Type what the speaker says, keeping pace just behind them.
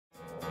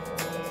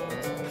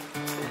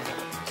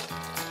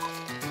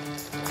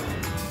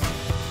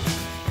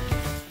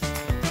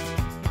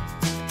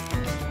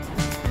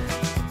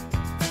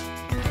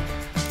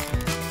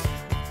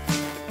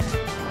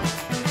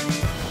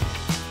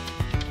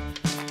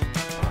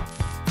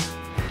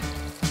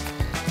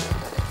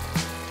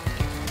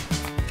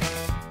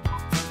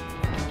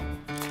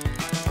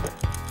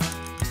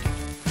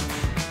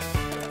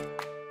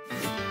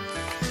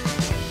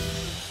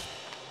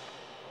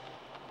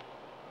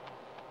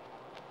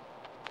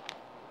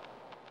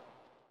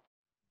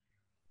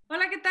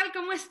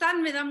tal? ¿Cómo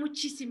están? Me da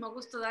muchísimo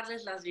gusto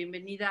darles la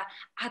bienvenida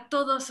a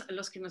todos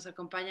los que nos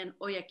acompañan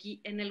hoy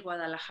aquí en el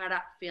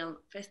Guadalajara Film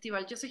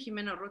Festival. Yo soy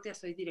Jimena Urrutia,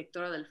 soy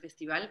directora del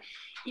festival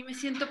y me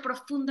siento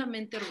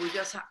profundamente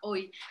orgullosa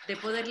hoy de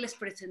poderles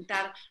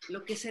presentar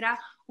lo que será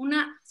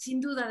una,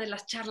 sin duda, de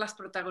las charlas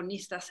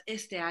protagonistas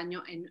este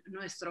año en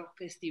nuestro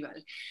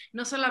festival.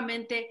 No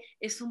solamente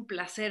es un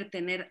placer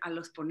tener a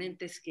los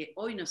ponentes que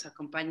hoy nos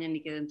acompañan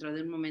y que dentro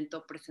de un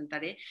momento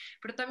presentaré,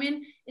 pero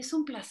también es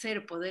un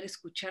placer poder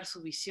escuchar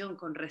su visión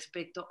con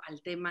respecto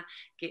al tema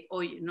que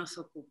hoy nos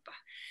ocupa.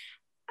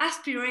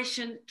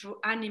 Aspiration through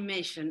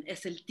Animation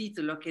es el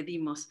título que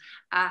dimos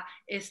a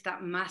esta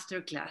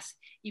masterclass.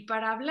 Y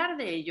para hablar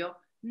de ello,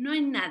 no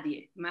hay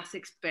nadie más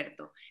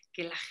experto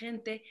que la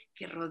gente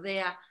que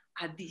rodea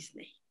a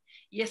Disney.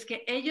 Y es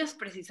que ellos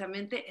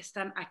precisamente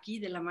están aquí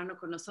de la mano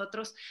con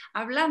nosotros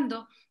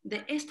hablando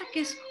de esta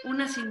que es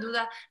una sin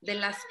duda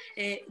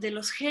de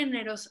los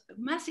géneros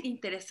más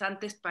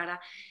interesantes para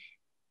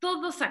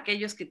todos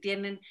aquellos que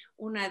tienen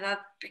una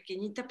edad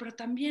pequeñita, pero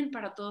también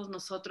para todos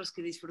nosotros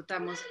que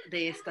disfrutamos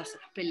de estas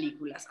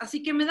películas.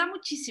 Así que me da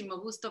muchísimo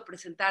gusto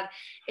presentar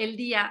el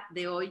día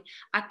de hoy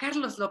a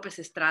Carlos López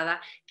Estrada,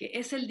 que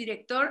es el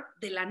director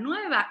de la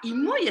nueva y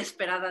muy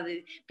esperada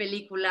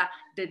película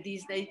de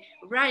Disney,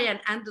 Raya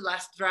and the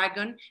Last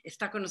Dragon.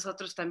 Está con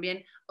nosotros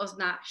también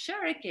Osnat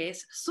Shurer, que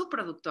es su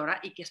productora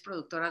y que es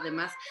productora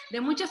además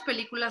de muchas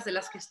películas de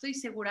las que estoy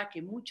segura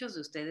que muchos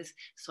de ustedes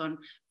son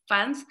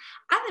fans.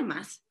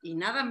 Además, y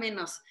nada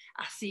menos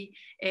así,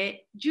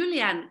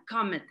 Ann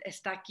Crommett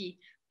está aquí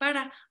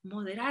para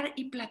moderar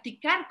y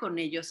platicar con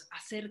ellos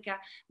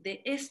acerca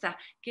de esta,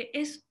 que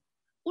es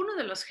uno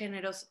de los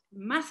géneros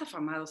más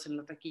afamados en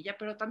la taquilla,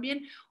 pero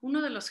también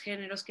uno de los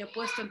géneros que ha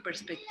puesto en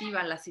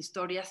perspectiva las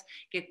historias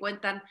que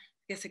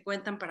se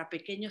cuentan para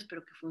pequeños,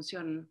 pero que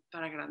funcionan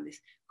para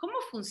grandes. ¿Cómo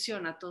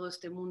funciona todo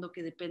este mundo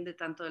que depende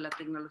tanto de la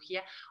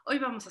tecnología? Hoy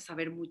vamos a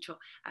saber mucho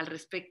al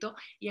respecto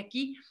y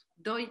aquí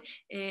doy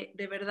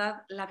de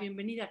verdad la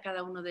bienvenida a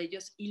cada uno de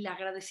ellos y el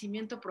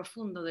agradecimiento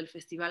profundo del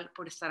festival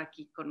por estar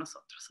aquí con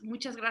nosotros.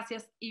 Muchas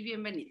gracias y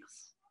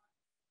bienvenidos.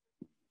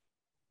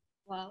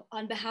 Well,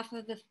 on behalf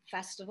of the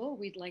festival,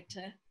 we'd like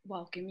to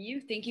welcome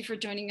you. Thank you for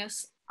joining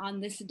us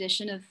on this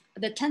edition of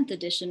the 10th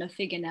edition of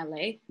FIG in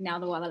LA, now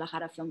the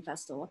Guadalajara Film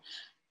Festival.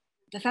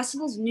 The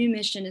festival's new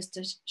mission is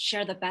to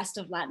share the best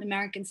of Latin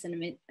American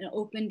cinema and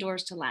open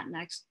doors to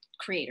Latinx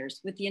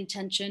creators with the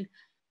intention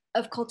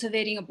of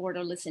cultivating a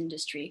borderless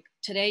industry.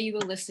 Today, you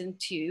will listen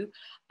to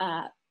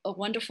a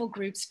wonderful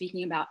group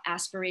speaking about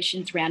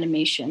aspiration through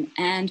animation.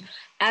 And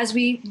as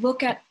we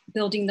look at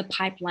building the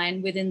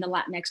pipeline within the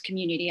Latinx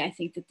community, I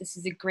think that this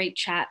is a great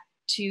chat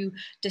to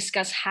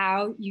discuss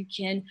how you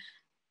can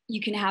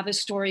have a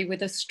story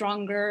with a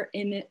stronger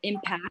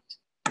impact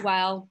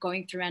while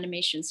going through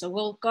animation. So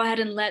we'll go ahead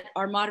and let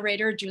our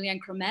moderator, Ann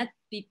Crommett,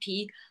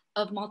 VP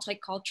of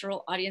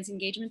Multicultural Audience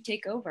Engagement,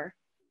 take over.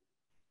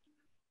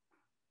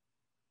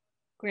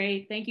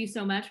 Great, thank you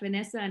so much,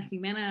 Vanessa and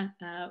Jimena,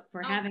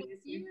 for having us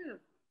here.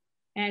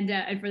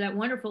 And for that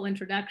wonderful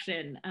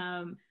introduction.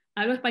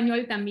 Hablo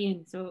español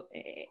también, so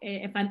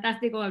es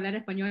fantástico hablar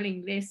español e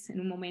inglés en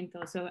un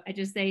momento. So I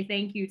just say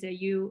thank you to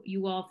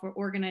you all for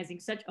organizing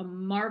such a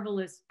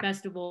marvelous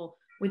festival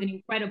with an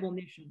incredible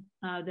mission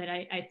that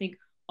I think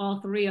all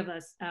three of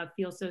us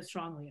feel so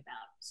strongly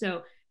about.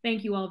 So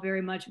thank you all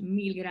very much,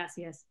 mil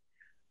gracias.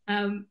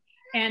 And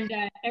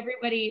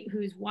everybody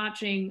who's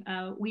watching,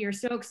 we are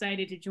so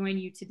excited to join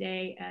you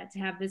today to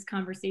have this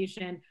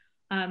conversation.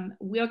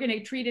 We are going to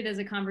treat it as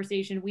a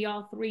conversation. We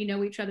all three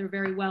know each other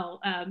very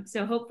well.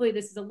 So hopefully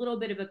this is a little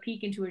bit of a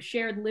peek into a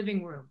shared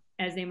living room,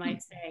 as they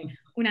might say,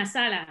 una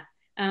sala.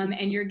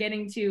 And you're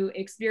getting to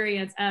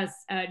experience us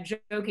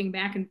joking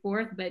back and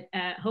forth, but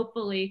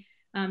hopefully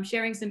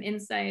sharing some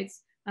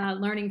insights,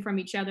 learning from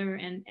each other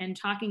and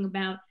talking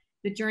about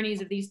the journeys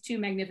of these two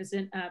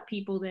magnificent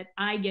people that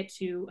I get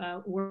to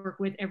work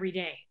with every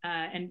day.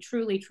 And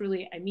truly,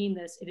 truly, I mean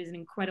this, it is an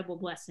incredible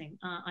blessing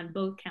on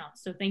both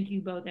counts. So thank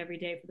you both every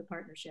day for the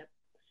partnership.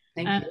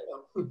 Thank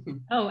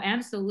you. Oh,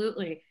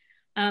 absolutely.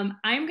 I'm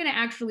gonna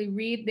actually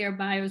read their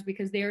bios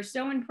because they are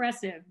so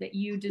impressive that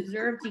you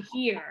deserve to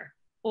hear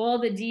all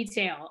the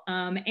detail.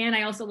 And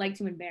I also like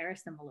to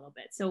embarrass them a little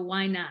bit. So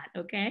why not,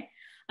 okay?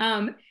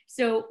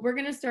 So we're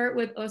gonna start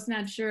with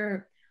Osnat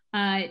Shurer.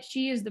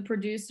 She is the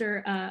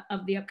producer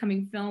of the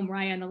upcoming film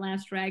Raya and the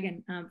Last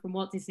Dragon from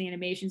Walt Disney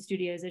Animation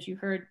Studios. As you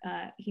heard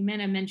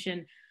Jimena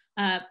mention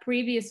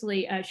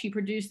previously, she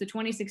produced the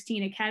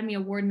 2016 Academy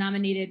Award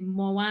nominated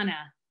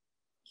Moana.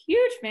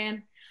 Huge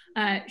fan.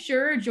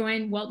 Shurer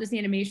joined Walt Disney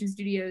Animation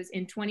Studios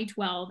in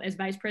 2012 as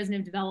Vice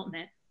President of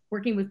Development,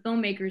 working with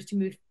filmmakers to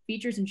move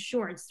features and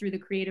shorts through the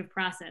creative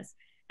process.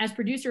 As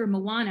producer of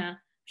Moana,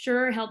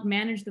 Shurer helped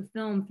manage the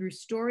film through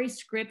story,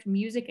 script,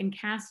 music, and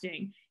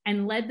casting,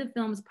 and led the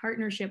film's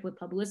partnership with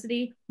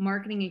publicity,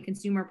 marketing, and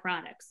consumer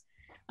products.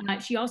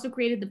 She also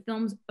created the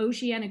film's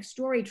Oceanic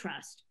Story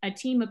Trust, a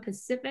team of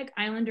Pacific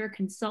Islander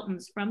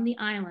consultants from the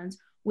islands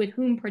with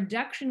whom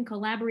production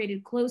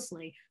collaborated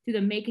closely through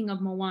the making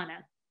of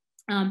Moana.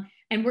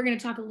 And we're going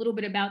to talk a little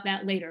bit about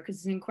that later because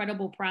it's an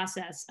incredible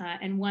process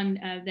and one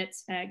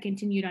that's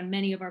continued on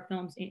many of our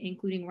films,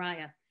 including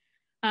Raya.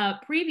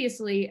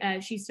 Previously,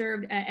 she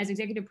served as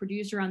executive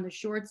producer on the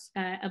shorts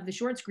of the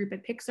Shorts group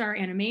at Pixar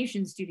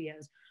Animation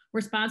Studios,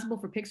 responsible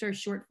for Pixar's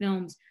short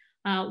films.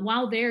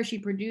 While there, she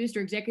produced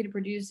or executive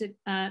produced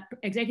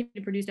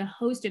a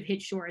host of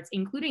hit shorts,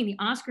 including the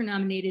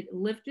Oscar-nominated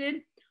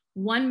Lifted,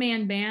 One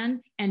Man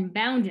Band, and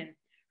Bounden.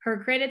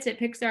 Her credits at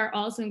Pixar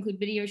also include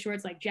video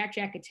shorts like Jack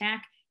Jack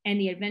Attack and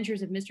The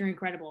Adventures of Mr.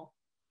 Incredible.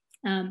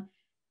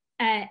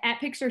 At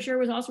Pixar, Shurer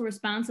was also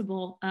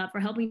responsible for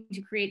helping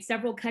to create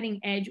several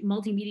cutting-edge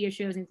multimedia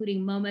shows,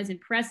 including MoMA's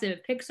impressive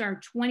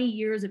Pixar 20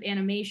 Years of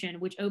Animation,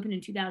 which opened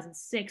in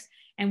 2006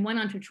 and went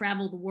on to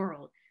travel the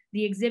world.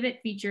 The exhibit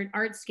featured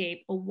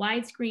Artscape, a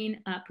widescreen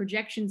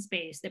projection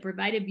space that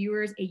provided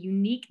viewers a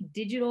unique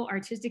digital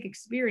artistic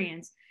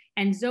experience,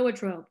 and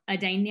Zoetrope, a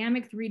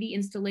dynamic 3D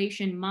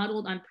installation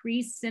modeled on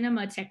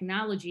pre-cinema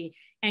technology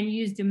and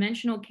used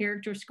dimensional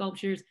character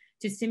sculptures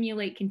to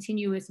simulate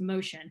continuous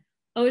motion.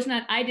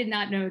 Osnat, I did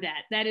not know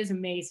that. That is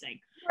amazing.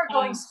 We're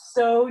going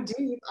so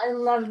deep. I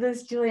love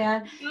this,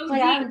 Julianne. I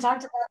haven't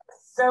talked about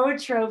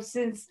Zoetrope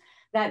since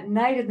that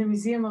night at the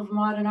Museum of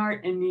Modern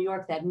Art in New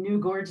York, that new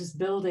gorgeous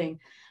building,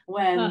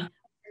 when we were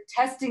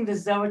testing the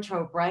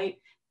Zoetrope, right?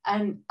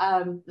 And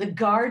the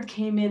guard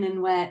came in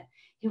and went,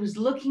 he was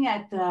looking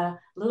at the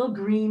little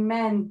green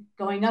men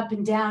going up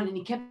and down, and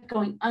he kept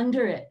going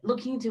under it,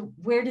 looking to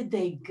where did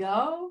they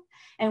go?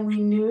 And we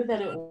knew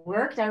that it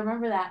worked. I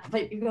remember that.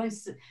 But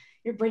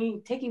you're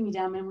taking me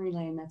down memory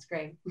lane. That's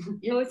great.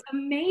 Oh, it's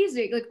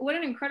amazing. Like, what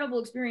an incredible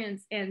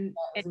experience. And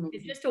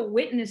just to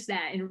witness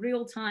that in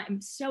real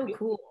time. So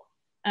cool.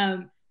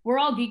 We're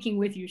all geeking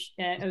with you,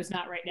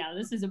 Osnat, right now.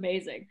 This is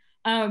amazing.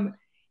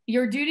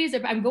 Your duties,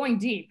 I'm going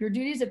deep. Your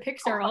duties at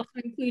Pixar also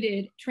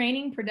included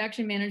training,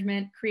 production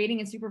management, creating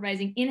and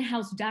supervising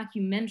in-house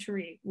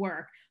documentary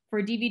work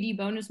for DVD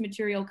bonus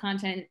material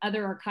content and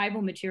other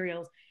archival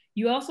materials.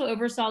 You also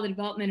oversaw the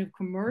development of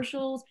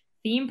commercials,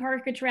 theme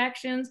park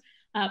attractions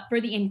for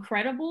The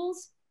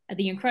Incredibles.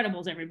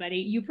 Everybody.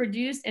 You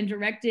produced and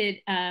directed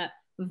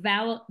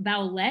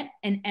Vowlette,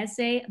 an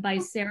essay by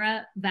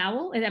Sarah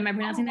Vowell. Am I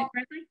pronouncing that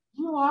correctly?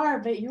 You are,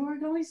 but you are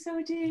going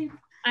so deep.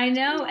 I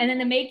know. And then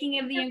The Making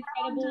of the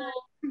Incredible,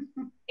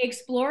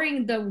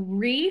 Exploring the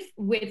Reef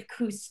with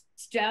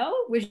Cousteau,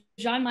 with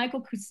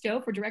Jean-Michel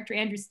Cousteau for director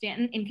Andrew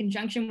Stanton in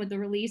conjunction with the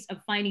release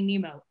of Finding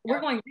Nemo. We're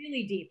going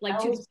really deep.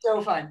 That was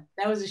so fun.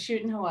 That was a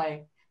shoot in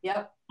Hawaii.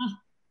 Yep.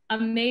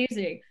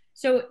 Amazing.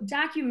 So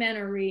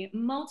documentary,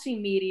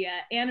 multimedia,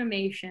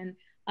 animation.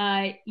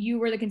 You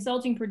were the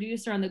consulting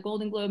producer on the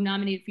Golden Globe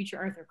nominated feature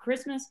Arthur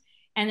Christmas.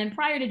 And then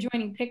prior to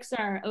joining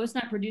Pixar,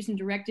 Osnat produced and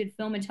directed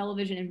film and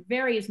television in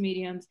various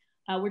mediums,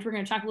 which we're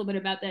going to talk a little bit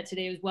about that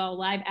today as well.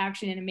 Live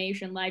action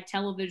animation, live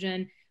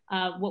television,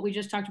 what we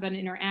just talked about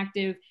in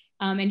interactive.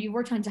 And you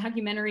worked on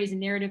documentaries and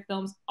narrative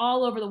films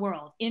all over the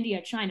world: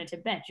 India, China,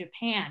 Tibet,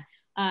 Japan,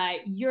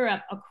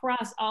 Europe,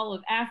 across all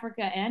of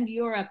Africa and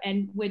Europe,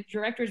 and with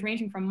directors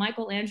ranging from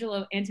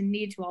Michelangelo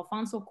Antonioni to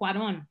Alfonso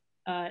Cuarón,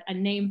 a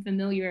name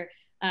familiar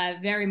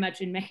very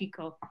much in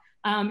Mexico.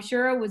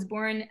 Shurer was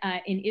born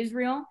in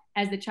Israel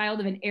as the child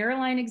of an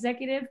airline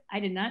executive. I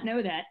did not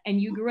know that.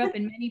 And you grew up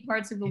in many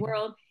parts of the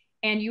world,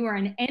 and you are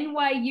an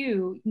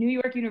NYU, New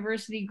York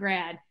University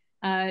grad.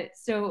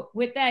 So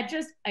with that,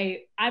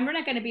 I'm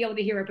not going to be able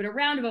to hear it, but a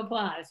round of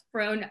applause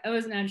for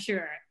Osnat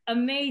Shurer.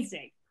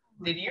 Amazing.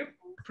 Did you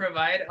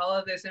provide all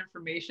of this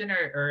information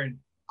or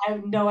I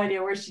have no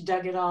idea where she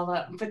dug it all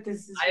up, but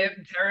this is. I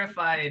am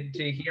terrified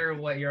to hear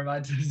what you're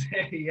about to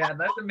say. Yeah,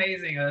 that's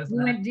amazing.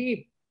 We went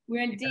deep.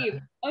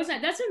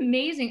 Osnat, that's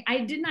amazing. I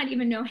did not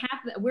even know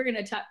half that. We're going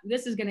to talk.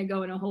 This is going to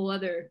go in a whole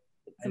other,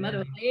 some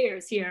other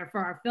layers here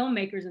for our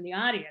filmmakers in the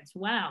audience.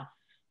 Wow.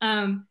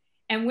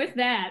 And with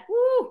that,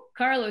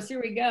 Carlos,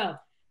 here we go.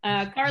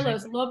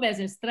 Carlos López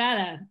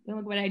Estrada.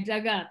 Look what I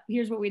dug up.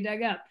 Here's what we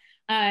dug up.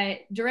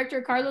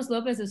 Director Carlos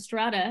López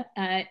Estrada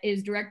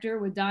is director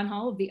with Don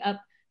Hall of the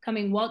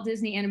upcoming Walt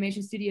Disney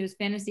Animation Studios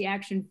fantasy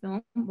action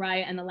film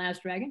Raya and the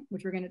Last Dragon,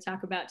 which we're going to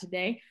talk about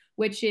today,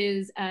 which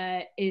is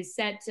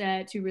set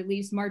to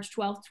release March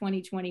 12th,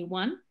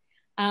 2021.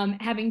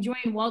 Having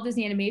joined Walt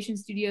Disney Animation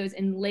Studios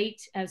in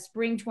late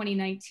spring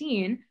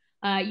 2019,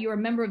 you're a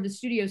member of the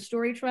Studio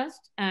Story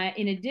Trust.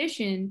 In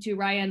addition to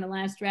Raya and the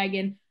Last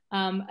Dragon,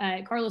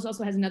 Carlos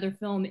also has another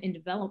film in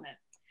development.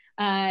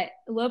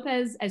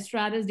 López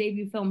Estrada's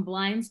debut film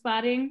Blind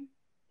Spotting,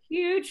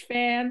 huge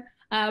fan,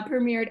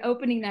 premiered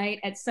opening night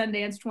at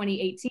Sundance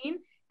 2018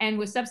 and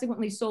was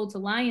subsequently sold to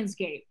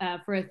Lionsgate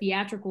for a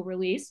theatrical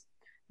release.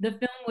 The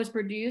film was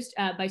produced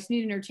by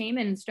Snood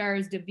Entertainment and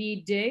stars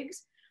Daveed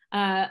Diggs.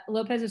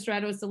 López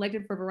Estrada was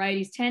selected for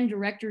Variety's 10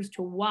 Directors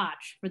to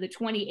Watch for the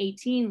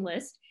 2018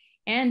 list.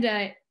 And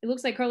it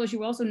looks like, Carlos, you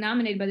were also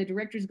nominated by the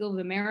Directors Guild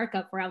of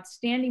America for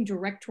Outstanding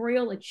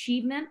Directorial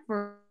Achievement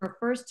for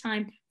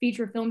First-Time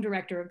Feature Film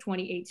Director of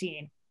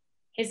 2018.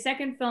 His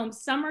second film,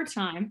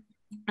 Summertime,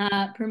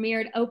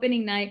 premiered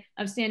opening night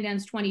of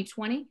Sundance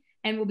 2020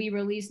 and will be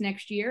released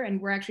next year.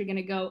 And we're actually going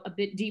to go a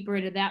bit deeper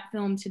into that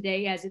film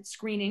today as it's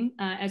screening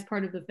as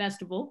part of the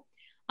festival.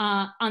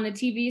 On the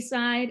TV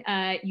side,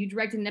 you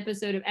directed an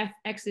episode of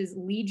FX's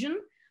Legion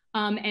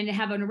and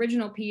have an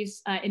original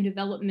piece in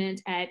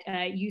development at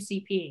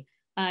UCP,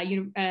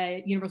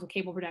 Universal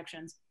Cable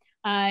Productions.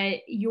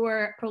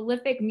 You're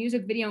prolific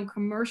music video and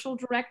commercial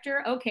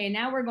director. Okay,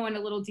 now we're going a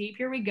little deep.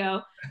 Here we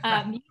go.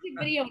 Music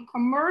video and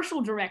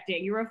commercial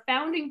directing. You're a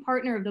founding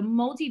partner of the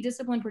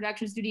multidiscipline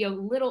production studio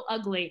Little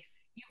Ugly.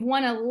 You've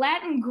won a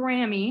Latin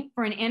Grammy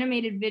for an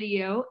animated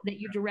video that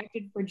you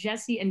directed for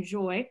Jesse and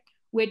Joy,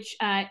 which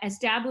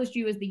established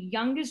you as the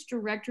youngest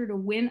director to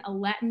win a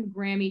Latin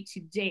Grammy to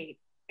date.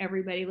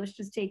 Everybody, let's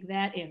just take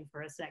that in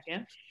for a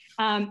second.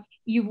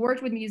 You've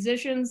worked with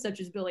musicians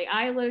such as Billie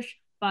Eilish,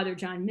 Father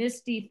John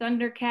Misty,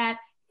 Thundercat,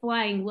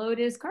 Flying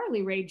Lotus,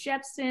 Carly Rae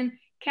Jepsen,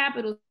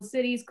 Capital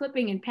Cities,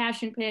 Clipping and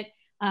Passion Pit.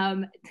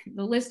 The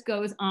list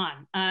goes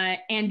on.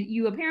 And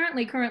you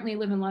apparently currently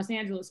live in Los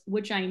Angeles,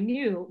 which I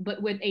knew,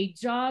 but with a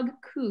dog,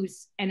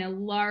 Coos, and a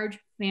large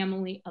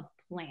family of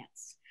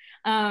plants.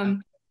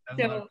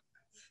 So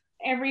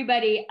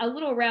everybody, a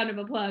little round of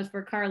applause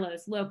for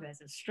Carlos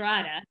López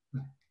Estrada.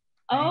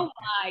 Oh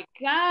my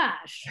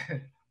gosh.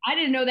 I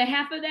didn't know the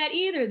half of that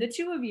either. The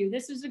two of you,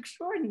 this is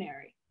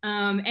extraordinary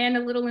and a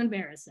little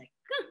embarrassing.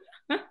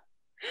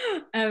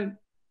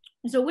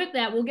 So with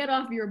that, we'll get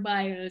off your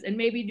bios and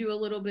maybe do a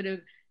little bit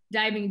of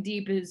diving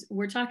deep as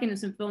we're talking to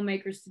some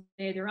filmmakers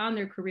today. They're on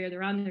their career,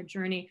 they're on their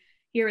journey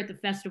here at the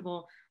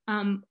festival.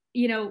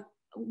 You know,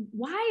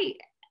 why,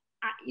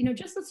 you know,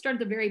 just let's start at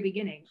the very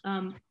beginning.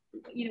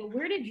 You know,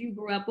 where did you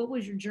grow up? What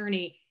was your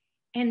journey?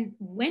 And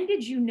when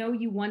did you know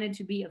you wanted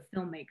to be a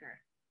filmmaker?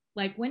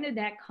 Like, when did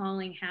that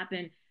calling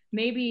happen?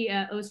 Maybe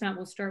Osnat,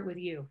 we'll start with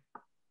you.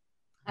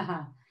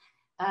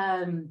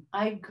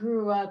 I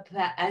grew up,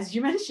 as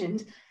you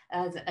mentioned,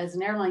 as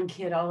an airline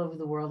kid all over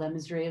the world. I'm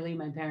Israeli.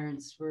 My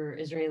parents were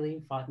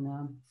Israeli, fought in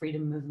the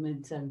freedom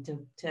movement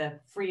to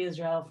free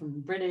Israel from the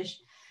British.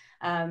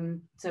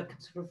 So it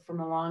comes from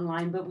a long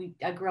line, but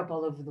I grew up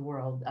all over the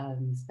world.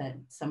 Spent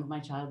some of my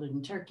childhood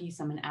in Turkey,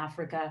 some in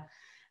Africa.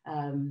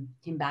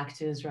 Came back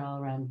to Israel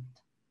around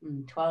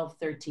 12,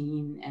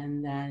 13,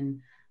 and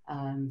then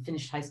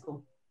finished high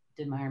school,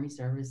 did my Army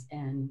service,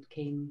 and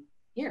came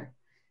here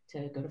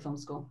to go to film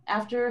school.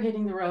 After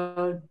hitting the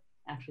road,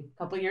 actually a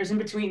couple of years in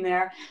between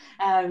there,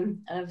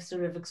 of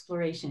sort of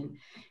exploration.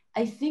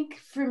 I think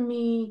for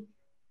me,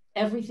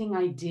 everything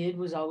I did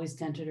was always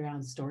centered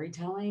around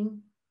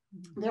storytelling.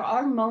 There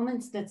are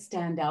moments that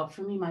stand out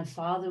for me. My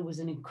father was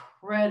an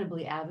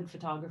incredibly avid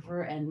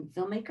photographer and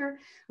filmmaker.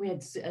 He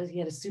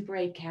had a Super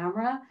 8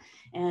 camera,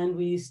 and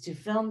we used to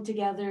film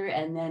together,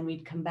 and then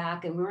we'd come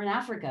back, and we were in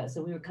Africa.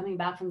 So we were coming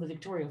back from the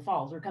Victoria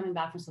Falls. We were coming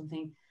back from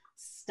something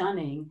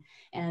stunning,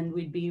 and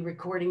we'd be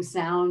recording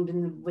sound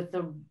with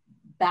the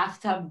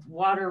bathtub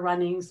water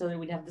running so that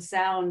we'd have the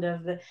sound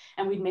of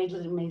and we'd made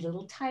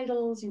little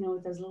titles, you know,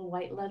 with those little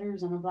white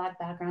letters on a black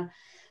background.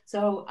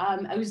 So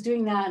I was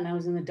doing that, and I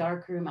was in the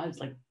dark room. I was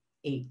like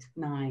 8,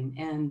 9,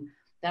 and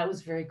that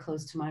was very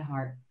close to my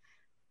heart.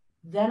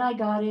 Then I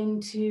got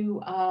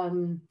into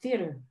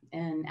theater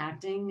and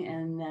acting,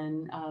 and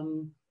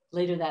then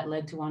later that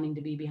led to wanting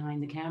to be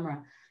behind the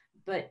camera.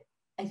 But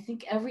I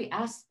think every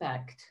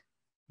aspect,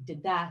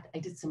 did that. I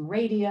did some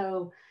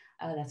radio.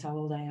 That's how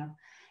old I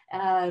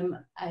am.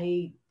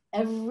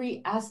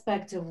 Every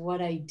aspect of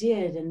what I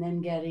did, and then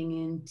getting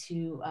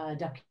into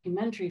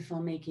documentary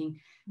filmmaking,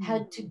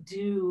 had to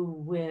do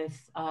with,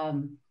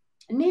 and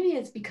maybe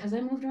it's because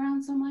I moved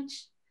around so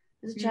much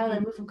as a child. I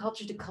moved from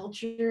culture to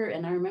culture,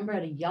 and I remember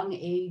at a young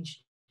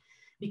age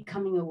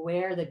becoming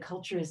aware that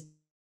culture is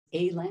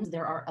a lens.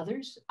 There are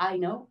others. I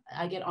know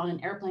I get on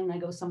an airplane and I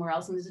go somewhere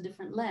else, and there's a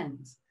different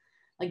lens.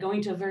 Like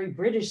going to a very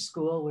British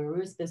school where we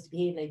were supposed to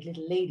behave like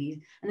little ladies,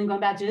 and then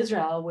going back to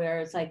Israel where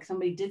it's like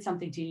somebody did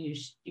something to you,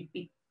 you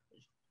beat,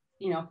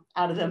 you know,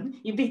 out of them,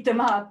 you beat them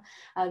up,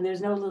 and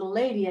there's no little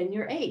lady, and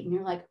you're 8, and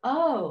you're like,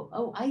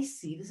 oh, I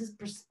see, this is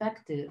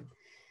perspective.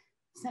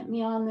 Sent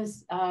me on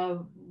this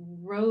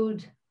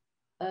road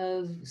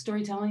of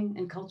storytelling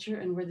and culture,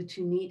 and where the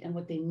two meet and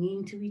what they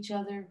mean to each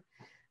other,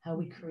 how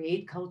we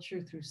create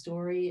culture through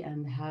story,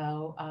 and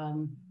how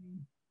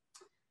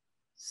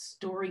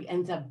story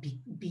ends up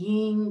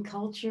being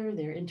culture.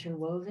 They're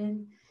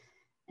interwoven,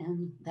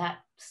 and that's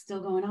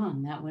still going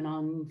on. That went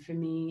on for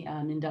me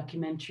in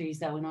documentaries.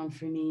 That went on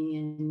for me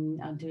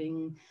in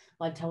doing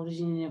live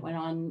television. And it went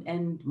on,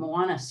 and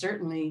Moana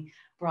certainly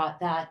brought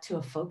that to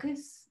a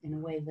focus in a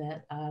way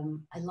that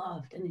I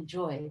loved and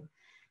enjoyed.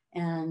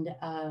 And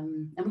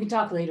we can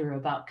talk later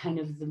about kind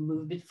of the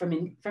movement from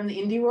the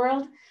indie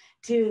world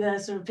to the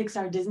sort of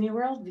Pixar Disney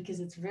world, because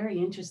it's very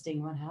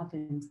interesting what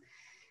happens,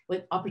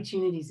 what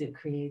opportunities it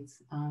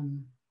creates.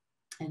 And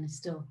it's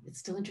still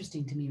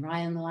interesting to me.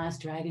 Raya and the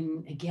Last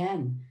Dragon,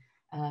 again,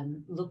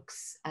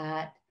 looks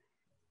at,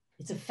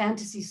 it's a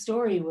fantasy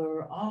story where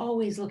we're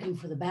always looking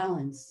for the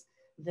balance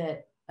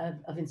that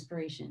of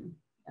inspiration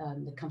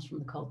that comes from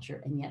the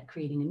culture, and yet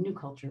creating a new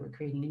culture. We're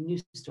creating a new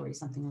story,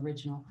 something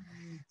original.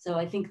 So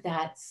I think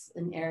that's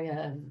an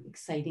area of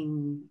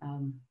exciting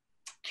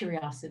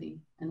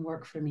curiosity and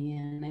work for me.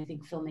 And I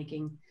think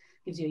filmmaking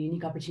gives you a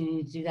unique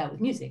opportunity to do that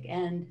with music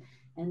and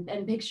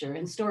picture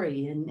and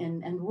story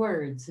and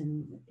words,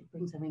 and it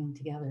brings everything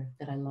together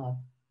that I love.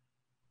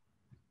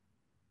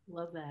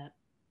 Love that.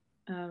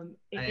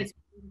 It's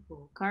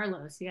beautiful.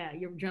 Carlos, yeah,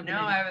 you're jumping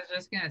No, in. I was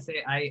just gonna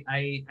say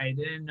I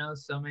didn't know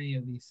so many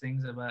of these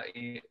things about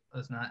you,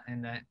 Osnat,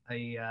 and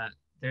I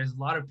there's a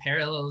lot of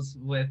parallels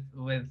with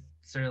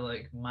sort of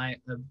like my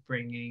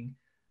upbringing.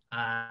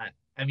 I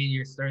mean,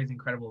 your story is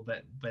incredible,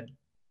 but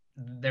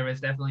there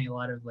was definitely a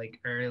lot of like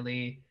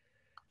early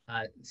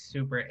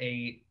Super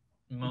 8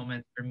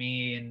 moments for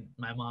me, and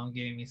my mom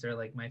giving me sort of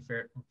like my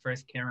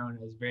first camera when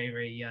I was very,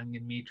 very young,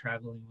 and me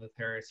traveling with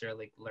her, sort of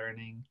like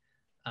learning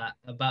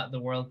about the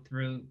world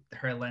through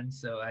her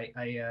lens. So I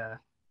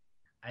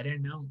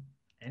didn't know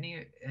any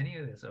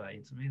of this about you.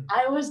 It's amazing.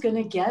 I was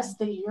gonna guess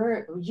that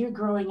you're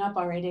growing up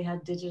already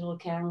had digital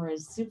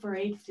cameras. Super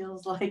 8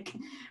 feels like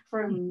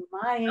from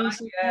my age,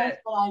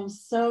 but I'm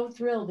so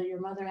thrilled that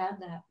your mother had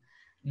that.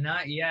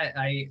 Not yet.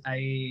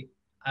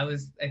 I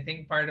was, I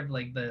think, part of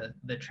like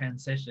the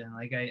transition.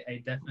 Like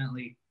I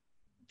definitely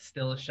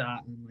still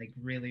shot in like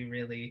really,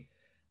 really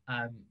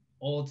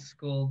old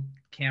school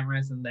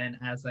cameras, and then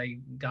as I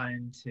got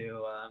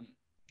into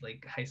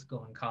like high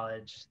school and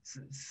college,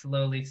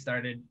 slowly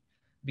started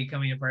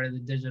becoming a part of the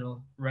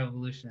digital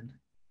revolution.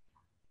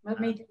 What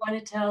made you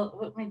want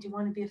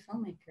to be a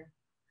filmmaker?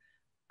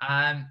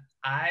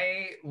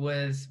 I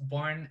was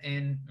born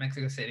in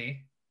Mexico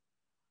City,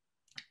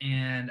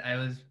 and I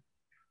was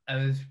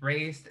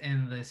raised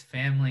in this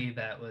family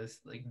that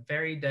was like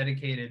very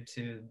dedicated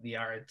to the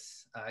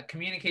arts,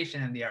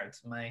 communication and the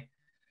arts. My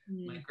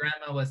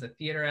grandma was a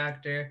theater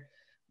actor.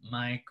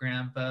 My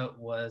grandpa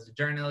was a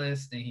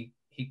journalist, and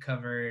he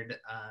covered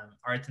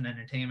arts and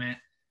entertainment.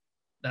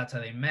 That's how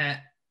they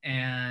met.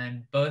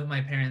 And both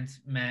my parents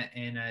met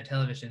in a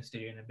television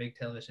studio, in a big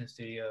television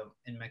studio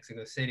in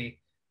Mexico City.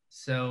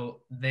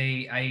 So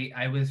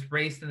I was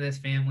raised in this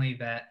family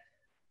that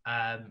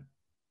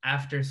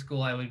after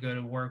school I would go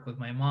to work with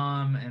my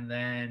mom, and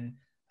then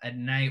at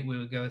night we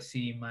would go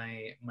see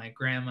my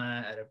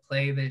grandma at a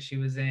play that she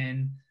was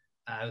in.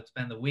 I would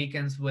spend the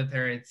weekends with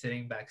her,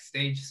 sitting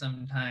backstage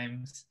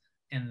sometimes.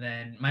 And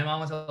then my mom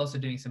was also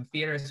doing some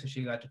theater, so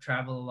she got to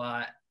travel a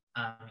lot.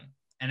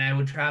 And I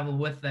would travel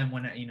with them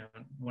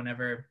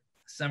whenever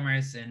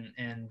summers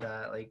and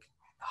like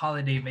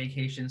holiday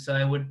vacations. So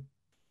I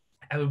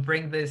would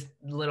bring this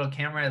little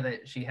camera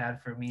that she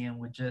had for me, and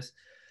would just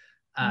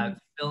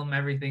film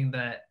everything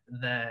that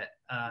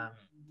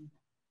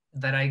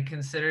I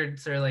considered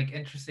sort of like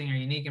interesting or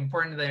unique,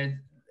 important. That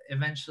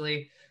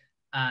eventually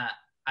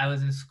I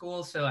was in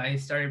school, so I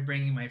started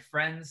bringing my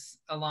friends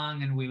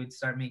along, and we would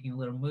start making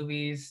little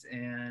movies,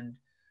 and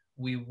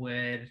we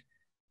would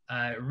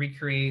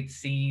recreate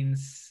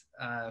scenes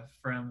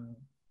from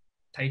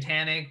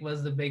Titanic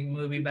was the big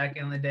movie back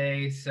in the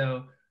day.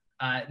 So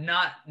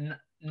none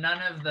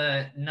of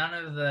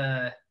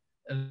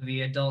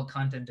the adult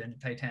content in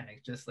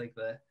Titanic, just like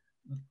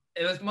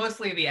it was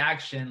mostly the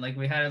action. Like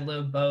we had a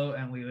little boat,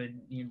 and we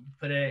would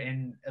put it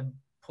in a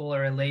pool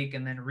or a lake,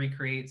 and then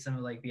recreate some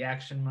of like the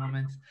action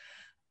moments.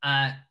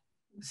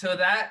 So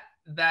that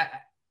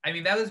I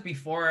mean, that was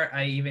before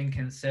I even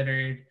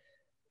considered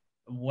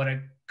what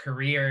a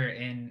career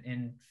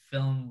in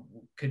film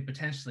could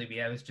potentially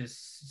be. I was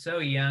just so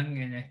young,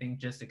 and I think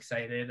just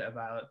excited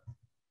about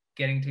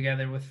getting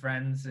together with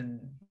friends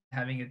and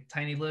having a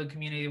tiny little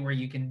community where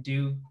you can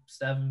do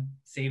stuff and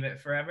save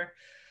it forever.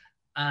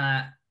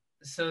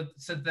 So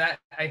that,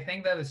 I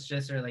think that was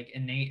just sort of like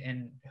innate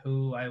in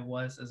who I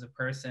was as a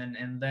person.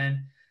 And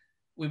then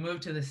we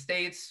moved to the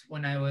States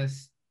when I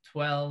was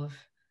 12.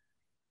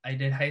 I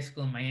did high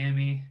school in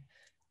Miami,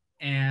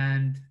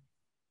 and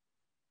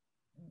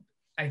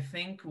I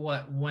think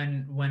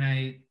when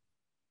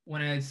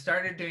I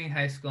started doing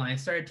high school, and I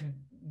started to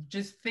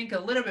just think a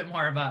little bit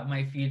more about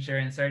my future,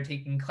 and started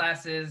taking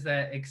classes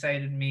that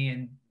excited me,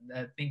 and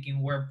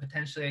thinking where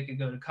potentially I could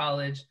go to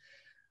college,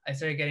 I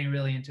started getting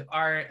really into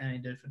art, and I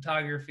did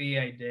photography.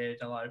 I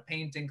did a lot of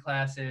painting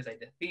classes. I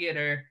did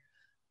theater.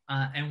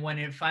 And when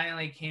it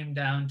finally came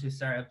down to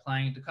start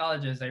applying to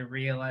colleges, I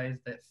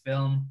realized that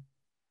film,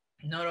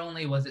 not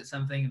only was it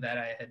something that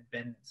I had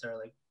been sort of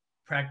like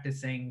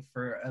practicing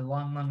for a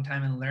long, long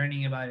time and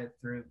learning about it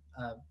through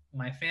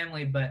my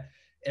family, but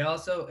it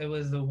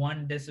was the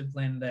one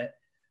discipline that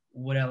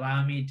would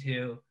allow me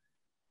to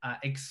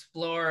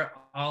explore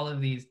all of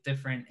these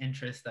different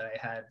interests that I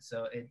had.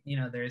 So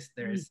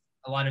there's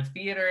a lot of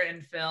theater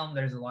in film,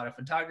 there's a lot of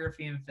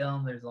photography in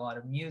film, there's a lot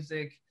of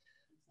music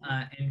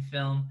in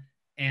film,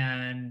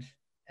 and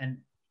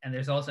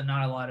there's also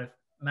not a lot of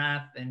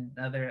math and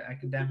other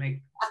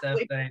academic stuff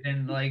that I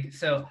didn't like.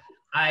 So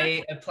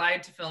I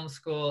applied to film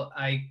school.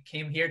 I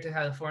came here to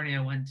California.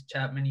 I went to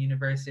Chapman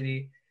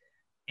University,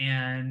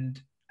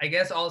 and I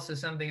guess also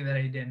something that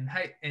I did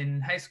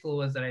in high school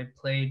was that I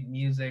played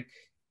music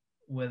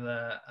with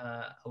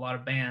a lot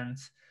of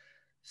bands.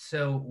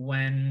 So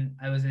when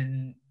I was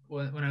in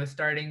when I was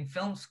starting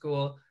film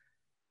school,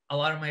 a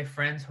lot of my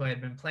friends who I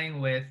had been playing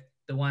with,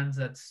 the ones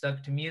that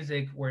stuck to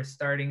music, were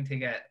starting to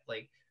get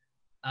like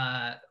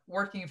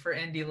working for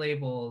indie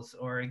labels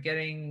or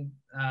getting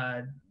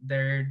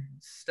their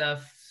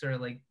stuff sort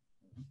of like,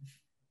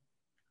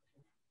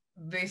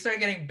 they started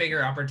getting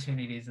bigger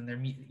opportunities in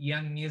their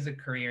young music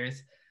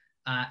careers,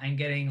 and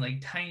getting like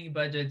tiny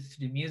budgets to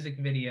do music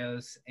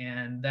videos.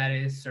 And that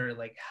is sort of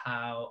like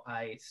how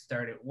I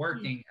started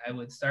working. I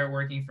would start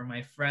working for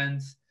my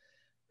friends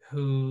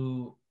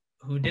who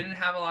didn't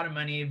have a lot of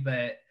money,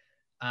 but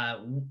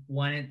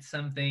wanted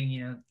something,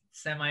 you know,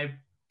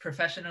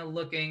 semi-professional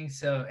looking.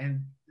 So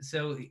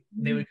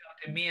they would come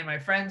to me and my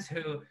friends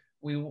who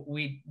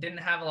we didn't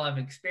have a lot of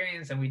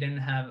experience, and we didn't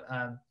have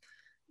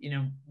you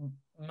know,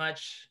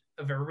 much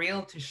of a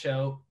reel to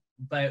show,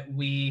 but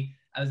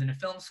I was in a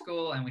film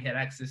school and we had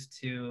access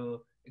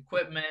to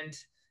equipment,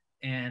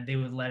 and they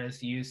would let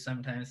us use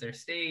sometimes their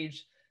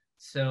stage.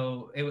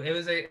 So it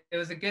was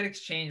a good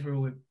exchange where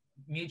we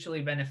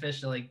mutually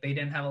beneficial. Like, they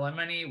didn't have a lot of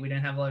money, we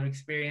didn't have a lot of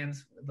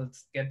experience,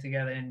 let's get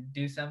together and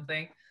do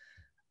something.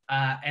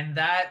 And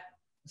that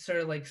sort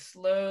of like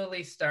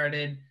slowly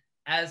started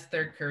as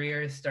their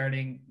career is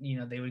starting, you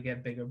know, they would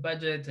get bigger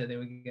budgets or they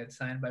would get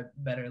signed by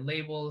better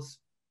labels.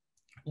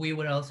 We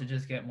would also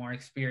just get more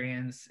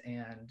experience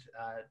and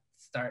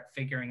start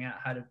figuring out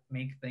how to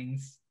make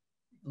things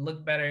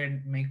look better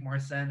and make more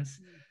sense.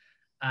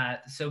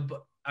 So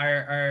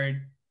our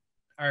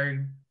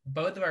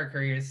both of our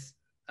careers,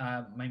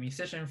 my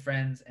musician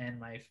friends and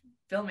my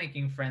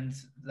filmmaking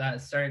friends,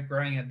 started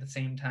growing at the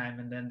same time.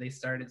 And then they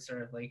started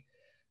sort of like,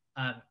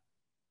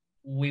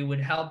 we would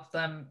help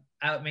them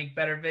out make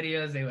better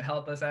videos. They would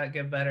help us out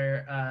get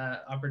better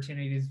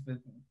opportunities with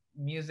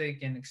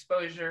music and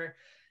exposure.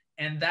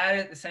 And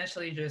that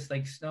essentially just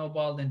like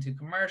snowballed into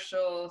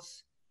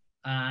commercials.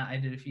 I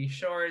did a few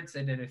shorts,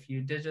 I did a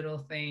few digital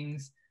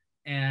things.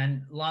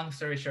 And long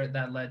story short,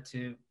 that led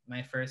to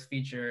my first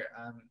feature.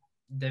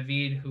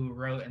 David, who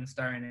wrote and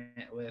starred in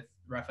it with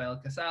Rafael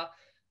Casal,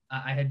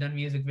 I had done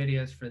music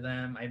videos for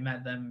them. I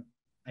met them.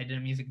 I did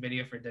a music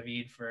video for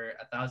David for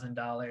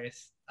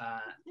 $1,000.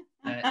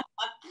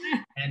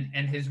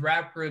 And his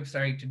rap group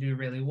started to do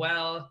really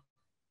well.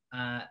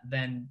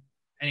 Then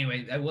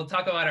anyway, we'll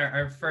talk about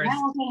our first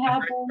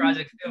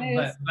project soon,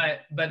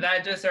 but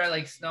that just sort of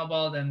like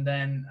snowballed, and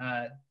then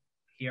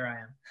here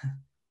I am.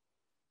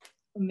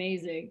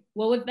 Amazing.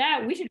 Well, with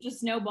that, we should just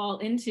snowball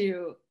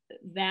into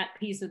that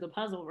piece of the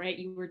puzzle, right?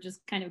 You were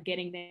just kind of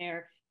getting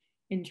there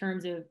in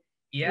terms of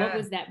what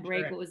was that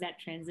break, what was that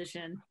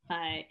transition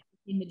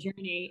in the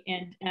journey,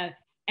 and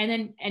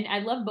I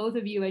love both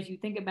of you as you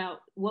think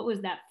about what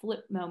was that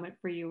flip moment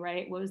for you,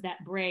 right? What was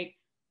that break?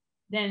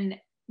 Then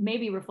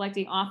maybe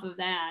reflecting off of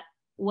that,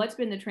 what's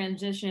been the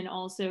transition?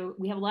 Also,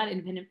 we have a lot of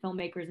independent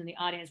filmmakers in the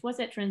audience. What's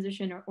that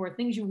transition or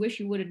things you wish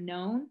you would have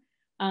known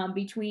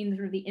between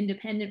sort of the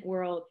independent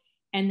world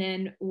and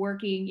then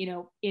working, you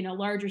know, in a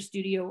larger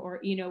studio or,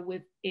 you know,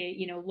 with,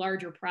 you know,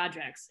 larger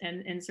projects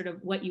and sort of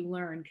what you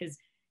learned? Because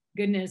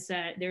goodness,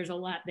 there's a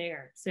lot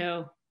there.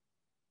 So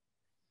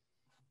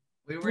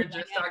we were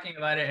just talking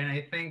about it, and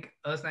I think,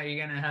 Osnat,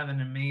 you're going to have an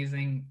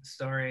amazing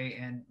story,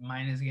 and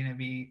mine is going to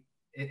be,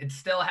 it's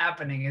still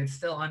happening. It's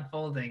still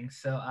unfolding.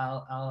 So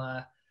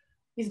I'll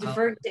He's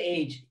deferred to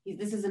age.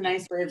 This is a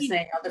nice way of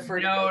saying I'll defer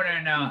to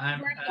age. No.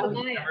 I'm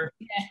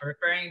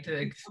referring to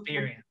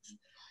experience.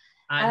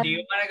 Do you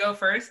want to go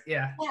first?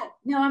 Yeah. Yeah,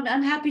 no,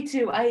 I'm happy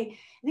to. I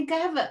think I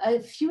have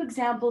a few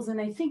examples, and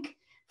I think,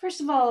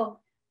 first of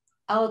all,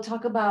 I'll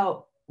talk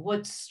about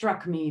what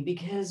struck me,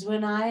 because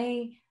when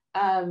I've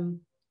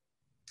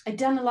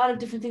done a lot of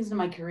different things in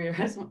my career,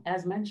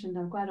 as mentioned,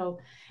 I'm quite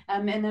old,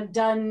 and I've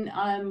done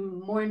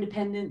more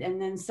independent, and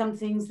then some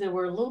things that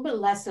were a little bit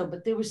less so,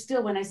 but they were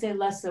still, when I say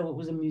less so, it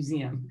was a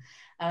museum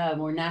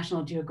or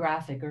National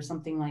Geographic or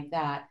something like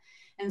that.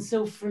 And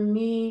so for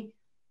me,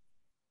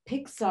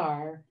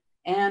 Pixar,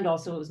 and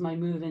also it was my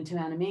move into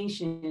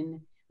animation,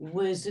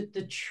 was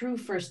the true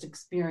first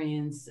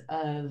experience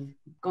of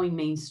going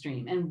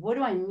mainstream. And what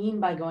do I mean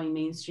by going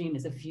mainstream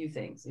is a few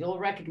things. You'll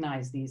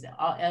recognize these,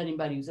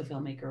 anybody who's a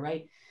filmmaker,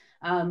 right?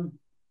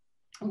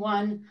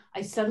 One,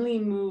 I suddenly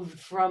moved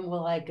from,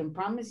 well, I can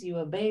promise you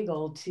a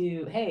bagel,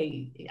 to,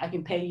 hey, I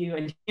can pay you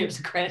and here's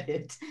a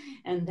credit.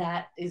 And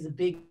that is a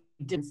big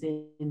difference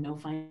in, you know,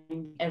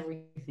 finding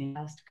everything,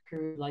 past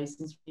career,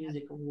 license,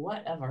 music,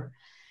 whatever.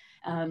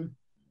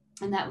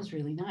 And that was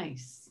really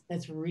nice.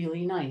 That's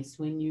really nice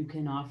when you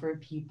can offer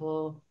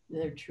people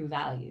their true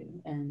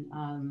value. And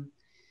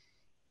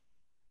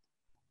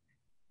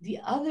the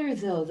other,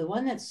 though, the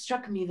one that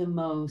struck me the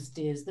most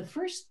is the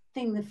first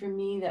thing that for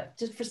me that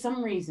just for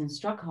some reason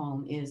struck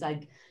home is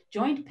I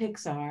joined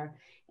Pixar,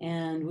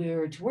 and we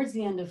were towards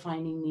the end of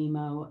Finding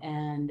Nemo,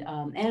 and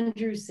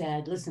Andrew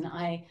said, listen,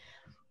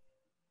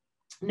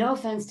 no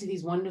offense to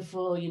these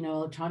wonderful, you know,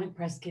 electronic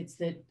press kits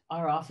that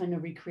are often a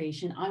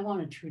recreation, I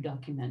want a true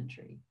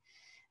documentary.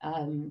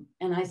 And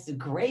I said,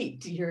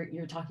 great,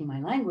 you're talking my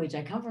language.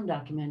 I come from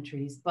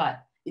documentaries,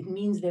 but it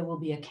means there will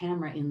be a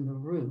camera in the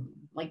room.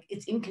 like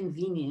it's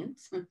inconvenient.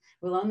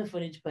 We'll own the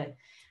footage, but,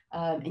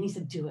 and he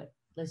said, do it.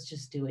 Let's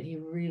just do it. He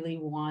really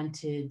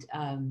wanted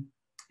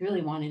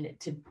it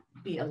to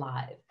be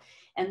alive.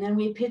 And then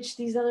we pitched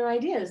these other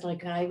ideas.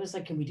 Like I was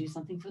like, can we do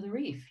something for the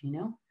reef? You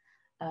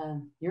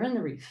know, you're in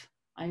the reef.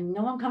 I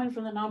know I'm coming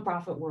from the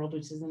nonprofit world,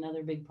 which is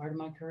another big part of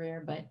my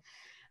career, but,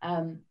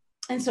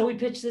 and so we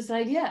pitched this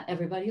idea.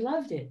 Everybody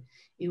loved it.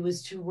 It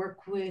was to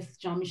work with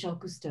Jean-Michel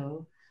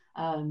Cousteau,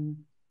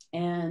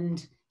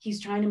 and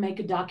he's trying to make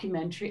a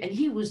documentary, and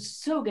he was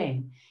so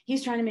game.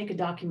 He's trying to make a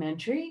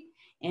documentary,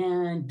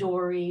 and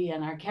Dory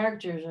and our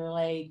characters are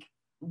like,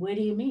 what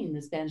do you mean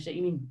the Spanish?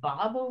 You mean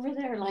Bob over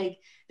there? Like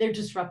they're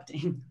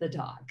disrupting the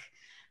doc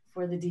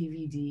for the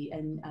DVD,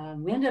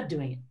 and we ended up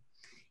doing it.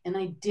 And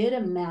I did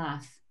a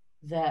math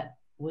that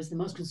was the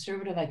most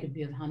conservative I could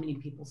be of how many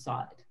people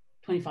saw it.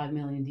 25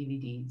 million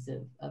DVDs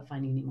of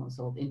Finding Nemo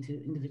sold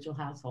into individual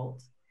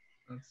households.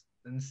 That's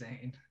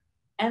insane.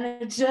 And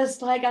it's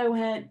just like I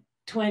went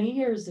 20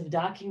 years of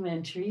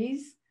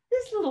documentaries,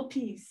 this little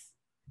piece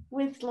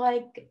with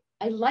like,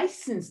 I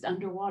licensed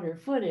underwater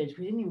footage.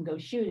 We didn't even go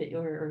shoot it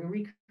or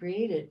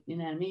recreate it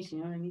in animation,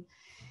 you know what I mean?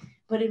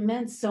 But it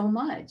meant so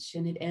much.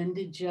 And it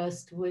ended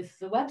just with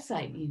the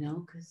website, you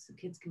know, because the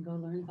kids can go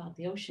learn about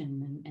the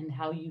ocean and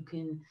how you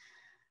can,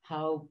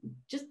 how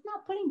just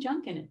not putting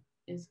junk in it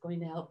is going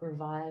to help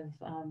revive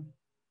the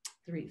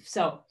reef.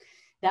 So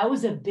that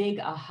was a big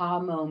aha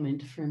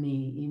moment for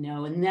me, you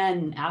know. And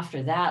then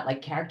after that,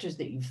 like characters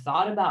that you've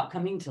thought about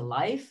coming to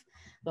life,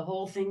 the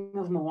whole thing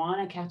of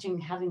Moana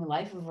having a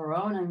life of her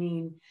own. I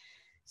mean,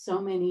 so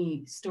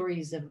many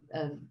stories of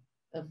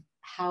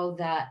how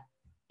that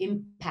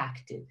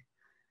impacted.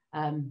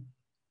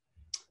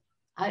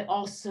 I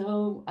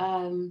also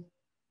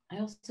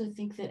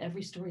think that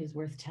every story is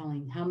worth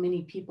telling. How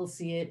many people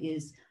see it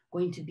is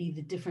going to be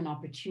the different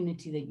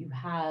opportunity that you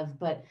have,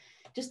 but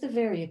just the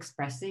very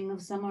expressing of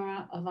some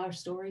of our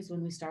stories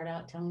when we start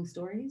out telling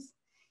stories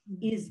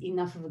is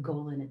enough of a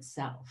goal in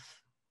itself.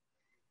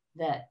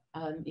 That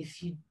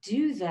if you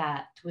do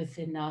that with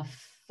enough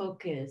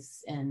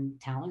focus and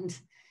talent,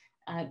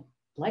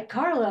 like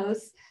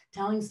Carlos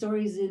telling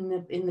stories in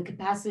the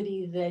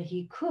capacity that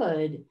he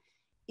could,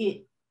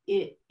 it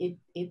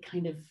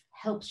kind of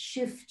helps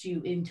shift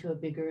you into a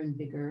bigger and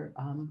bigger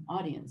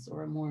audience,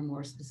 or a more and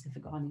more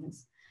specific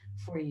audience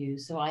for you.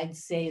 So I'd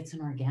say it's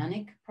an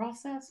organic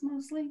process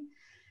mostly.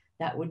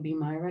 That would be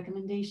my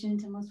recommendation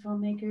to most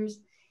filmmakers.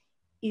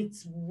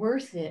 It's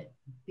worth it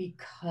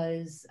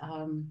because,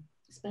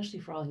 especially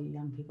for all you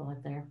young people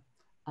out there,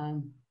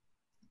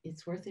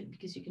 it's worth it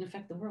because you can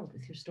affect the world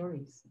with your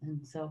stories.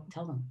 And so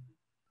tell them.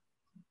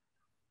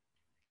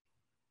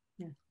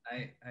 Yeah.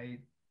 I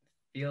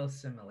feel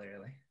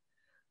similarly.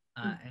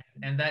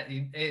 And that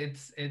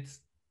it's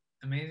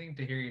amazing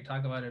to hear you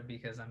talk about it,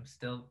 because I'm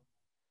still,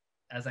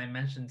 as I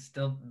mentioned,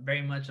 still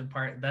very much a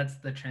part. That's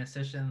the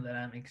transition that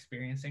I'm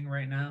experiencing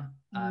right now.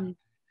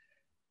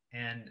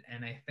 And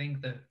I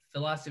think the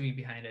philosophy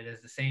behind it is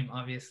the same.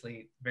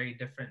 Obviously, very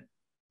different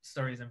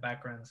stories and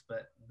backgrounds,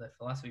 but the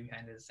philosophy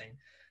behind it is the same.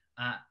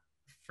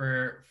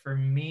 For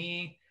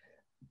me,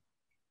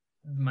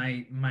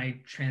 my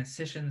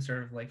transition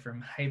sort of like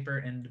from hyper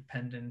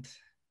independent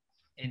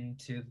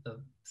into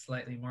the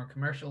slightly more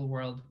commercial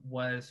world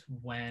was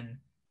when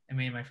I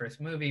made my first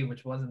movie,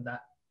 which wasn't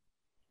that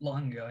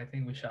long ago. I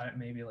think we shot it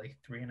maybe like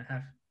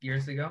 3.5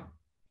 years ago.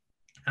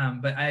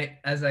 But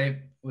as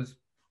I was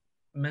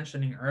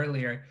mentioning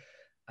earlier,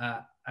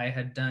 I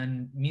had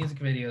done music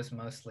videos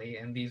mostly,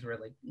 and these were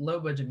like low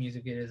budget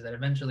music videos that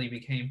eventually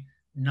became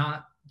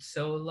not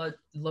so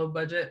low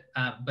budget,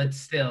 but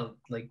still,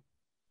 like,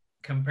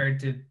 compared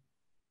to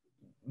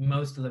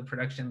most of the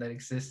production that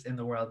exists in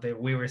the world,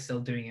 we were still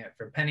doing it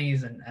for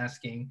pennies and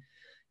asking,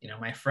 you know,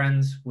 my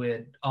friends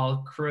would all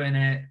crew in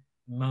it.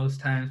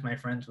 Most times my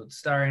friends would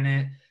star in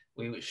it.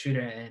 We would shoot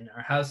it in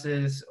our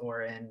houses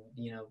or in,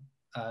 you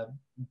know,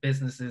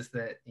 businesses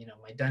that, you know,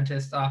 my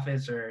dentist's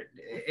office, or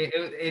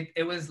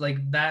it was like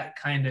that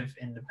kind of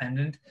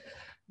independent.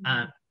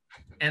 And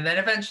then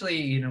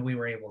eventually, you know, we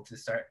were able to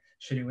start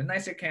shooting with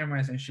nicer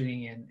cameras and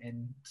shooting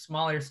in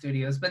smaller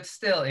studios, but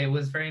still it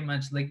was very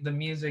much like the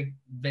music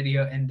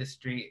video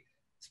industry,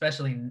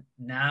 especially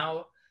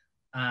now.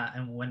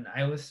 And when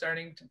I was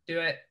starting to do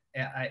it,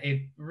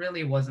 it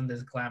really wasn't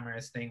this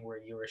glamorous thing where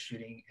you were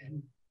shooting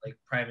in like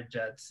private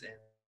jets and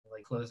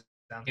like closed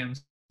down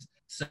games.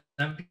 So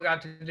some people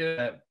got to do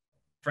it,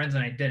 friends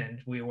and I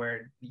didn't. We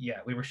were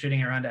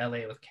shooting around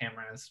LA with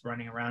cameras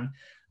running around.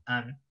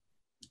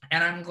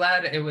 And I'm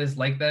glad it was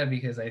like that,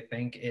 because I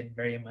think it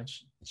very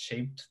much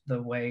shaped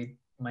the way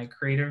my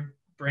creative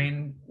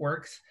brain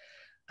works.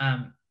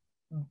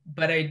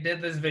 But I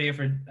did this video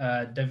for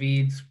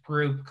David's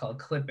group called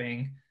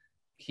Clipping.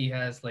 He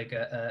has like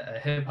a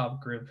hip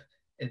hop group.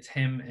 It's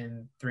him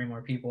and two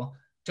more people.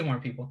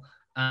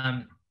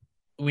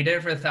 We did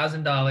it for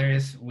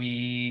 $1,000.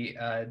 We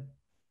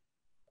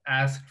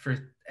asked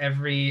for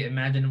every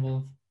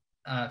imaginable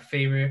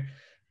favor.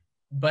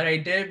 But I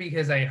did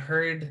because I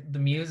heard the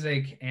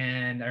music,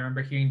 and I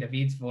remember hearing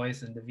David's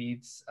voice and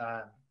David's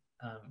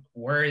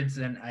words,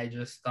 and I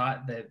just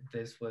thought that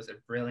this was a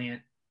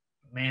brilliant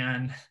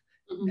man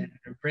and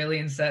a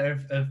brilliant set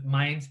of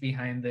minds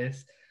behind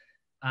this.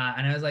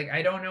 And I was like,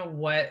 I don't know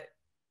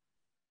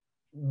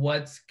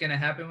what's gonna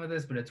happen with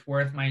this, but it's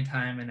worth my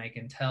time, and I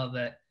can tell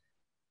that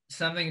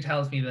something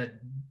tells me that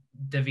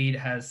David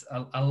has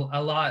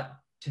a lot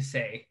to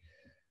say.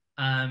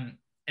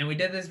 And we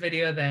did this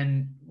video,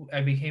 then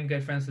I became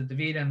good friends with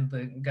David and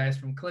the guys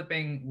from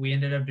Clipping. We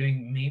ended up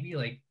doing maybe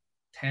like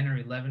 10 or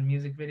 11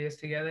 music videos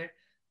together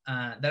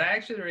that I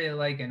actually really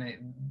like,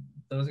 and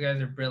those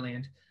guys are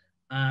brilliant.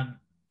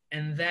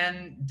 And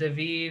then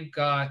David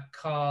got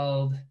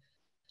called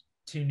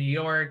to New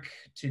York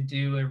to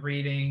do a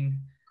reading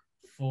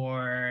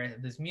for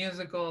this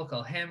musical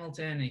called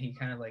Hamilton, and he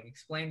kind of like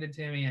explained it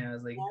to me, and I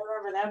was like, I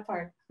remember that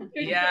part.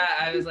 yeah,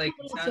 I was like,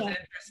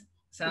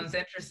 sounds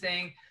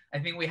interesting. I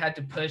think we had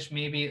to push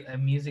maybe a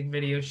music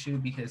video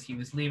shoot because he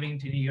was leaving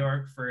to New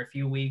York for a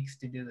few weeks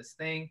to do this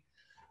thing,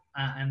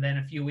 and then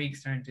a few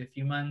weeks turned to a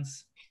few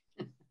months,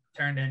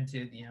 turned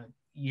into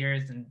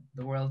years, and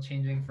the world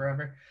changing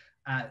forever.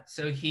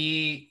 So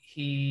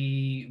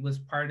he was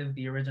part of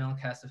the original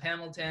cast of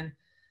Hamilton,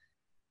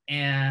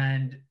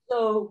 and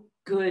so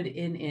good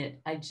in it.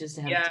 I just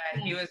have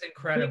he was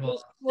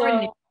incredible. He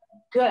was so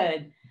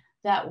good.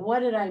 That what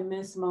did I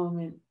miss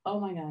moment. Oh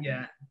my God.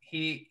 Yeah,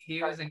 he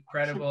was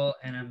incredible,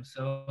 and I'm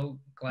so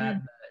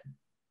glad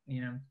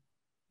that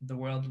the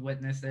world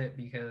witnessed it,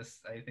 because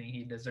I think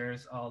he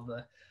deserves all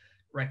the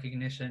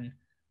recognition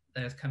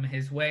that has come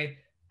his way.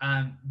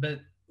 But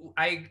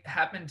I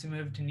happened to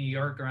move to New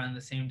York around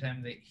the same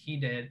time that he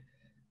did,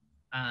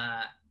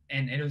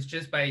 and it was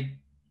just by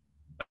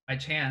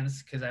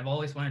chance, because I've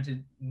always wanted to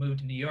move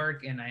to New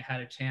York, and I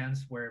had a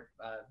chance where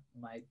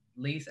my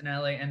lease in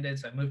LA ended,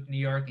 so I moved to New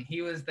York, and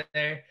he was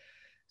there.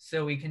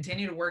 So we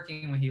continued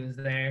working when he was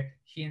there.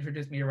 He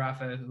introduced me to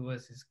Rafa, who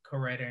was his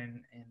co-writer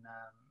in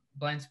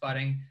Blind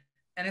Spotting.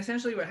 And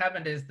essentially what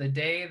happened is the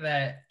day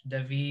that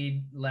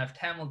David left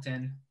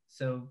Hamilton,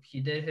 so he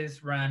did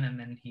his run and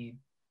then he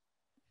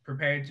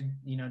prepared to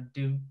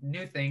do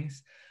new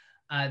things.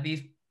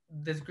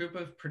 This group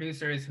of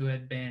producers who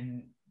had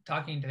been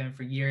talking to him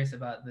for years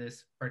about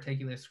this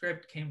particular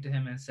script came to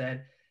him and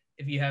said,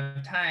 if you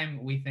have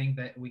time, we think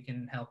that we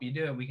can help you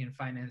do it. We can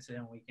finance it,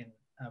 and we can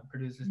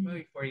produce this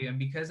movie for you. And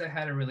because I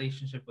had a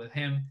relationship with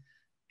him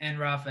and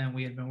Rafa, and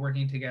we had been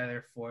working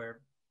together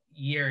for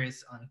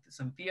years on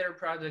some theater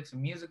projects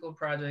and musical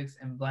projects,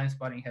 and Blind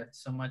Spotting had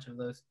so much of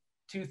those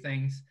two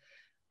things,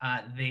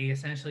 they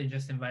essentially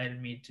just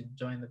invited me to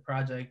join the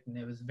project. And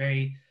it was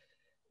very,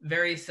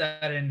 very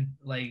sudden,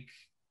 like,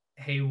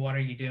 hey, what are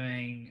you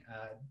doing?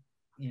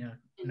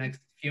 Next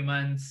few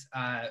months,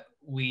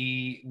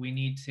 we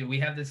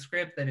have this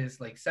script that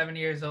is like 7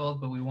 years old,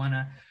 but we want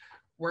to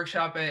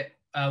workshop it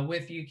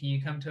with you. Can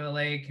you come to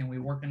LA? Can we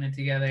work on it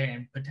together?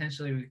 And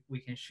potentially we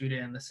can shoot it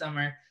in the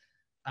summer.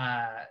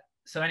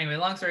 So anyway,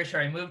 long story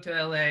short, I moved to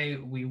LA.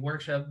 We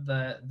workshopped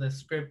the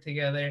script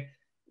together.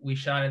 We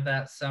shot it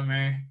that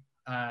summer.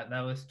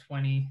 That was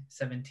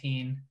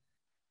 2017.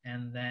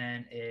 And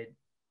then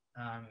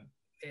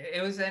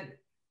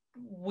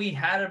we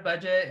had a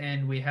budget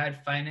and we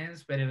had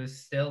finance, but it was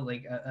still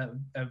like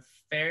a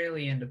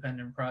fairly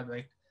independent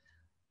project.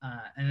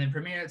 And then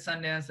premiered at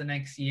Sundance the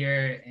next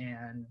year,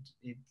 and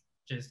it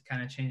just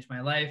kind of changed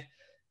my life.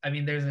 I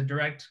mean, there's a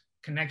direct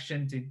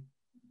connection to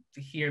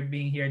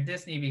being here at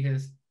Disney,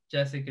 because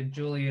Jessica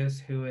Julius,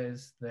 who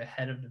is the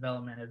head of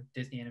development of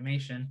Disney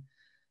Animation,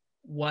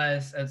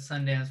 was at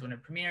Sundance when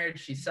it premiered.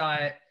 She saw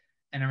it,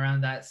 and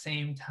around that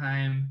same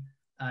time,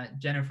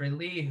 Jennifer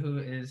Lee, who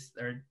is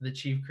the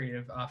chief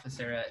creative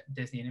officer at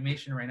Disney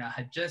Animation right now,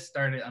 had just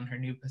started on her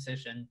new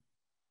position,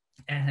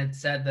 and had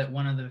said that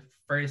one of the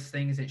first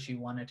things that she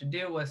wanted to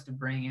do was to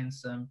bring in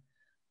some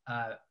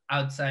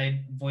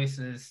outside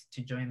voices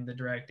to join the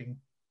directing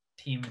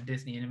team at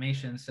Disney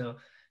Animation. So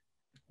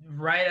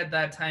right at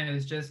that time, it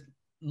was just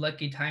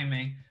lucky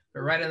timing, but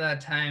right at that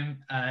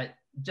time,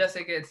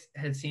 Jessica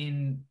had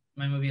seen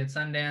my movie at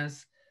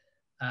Sundance.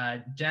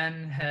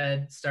 Jen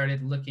had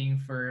started looking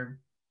for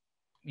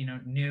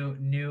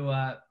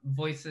new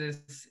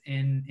voices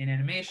in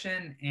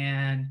animation,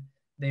 and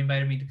they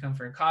invited me to come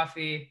for a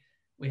coffee.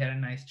 We had a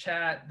nice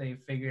chat. They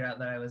figured out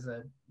that I was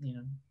a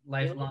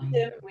lifelong.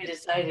 We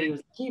decided he was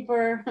a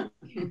keeper.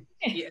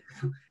 Yeah,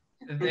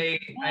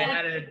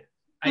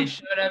 I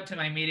showed up to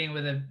my meeting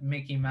with a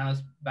Mickey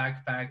Mouse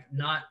backpack,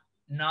 not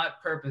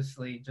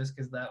purposely, just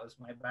because that was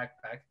my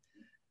backpack.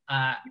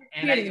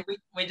 And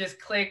we just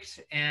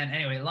clicked. And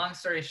anyway, long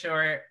story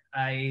short,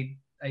 I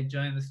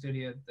joined the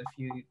studio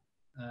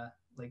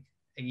like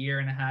a year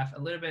and a half,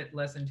 a little bit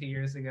less than 2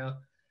 years ago,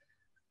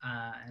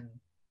 and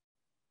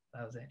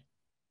that was it.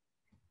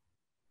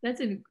 That's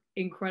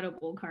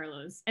incredible,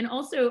 Carlos. And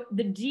also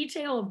the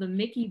detail of the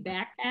Mickey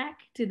backpack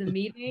to the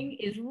meeting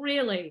is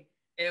really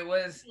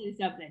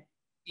something.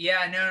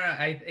 Yeah, no,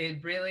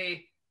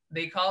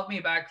 they called me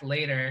back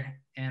later,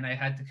 and I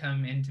had to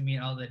come in to meet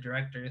all the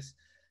directors.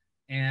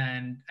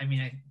 And I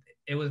mean,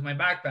 it was my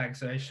backpack.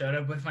 So I showed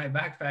up with my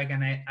backpack,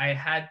 and I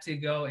had to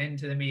go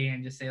into the meeting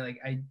and just say, like,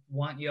 I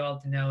want you all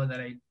to know that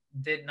I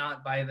did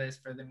not buy this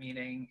for the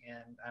meeting,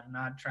 and I'm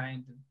not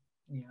trying to,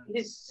 you know. It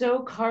is so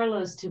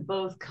Carlos to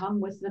both come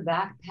with the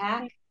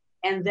backpack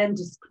and then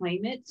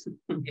disclaim it.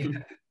 Yeah.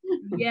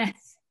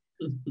 Yes.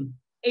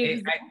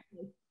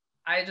 Exactly.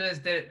 I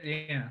just did,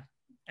 you know,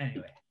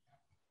 anyway,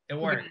 it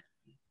worked.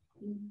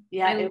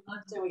 Yeah, it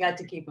worked, so we got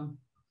to keep them.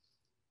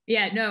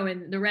 Yeah, no,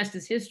 and the rest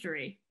is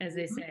history, as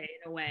they say,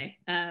 in a way,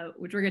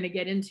 which we're going to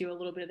get into a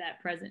little bit of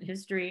that present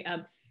history.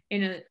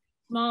 In a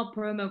small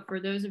promo for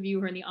those of you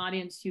who are in the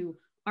audience who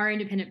are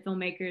independent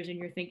filmmakers and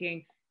you're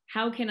thinking,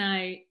 how can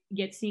I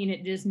get seen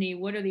at Disney?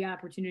 What are the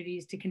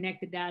opportunities to connect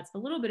the dots? A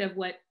little bit of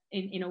what,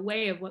 in a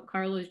way, of what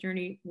Carlo's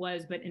journey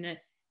was, but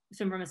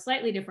from a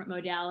slightly different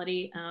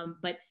modality.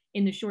 But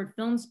in the short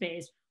film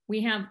space,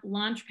 we have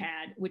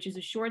Launchpad, which is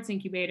a shorts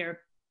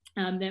incubator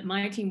that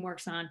my team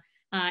works on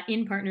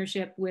in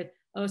partnership with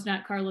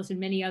Osnat, Carlos, and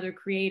many other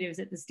creatives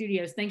at the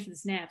studios. Thanks for the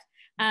snaps.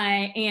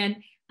 And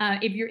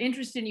if you're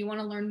interested and you want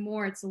to learn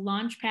more, it's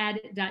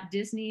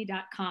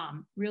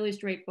launchpad.disney.com. Really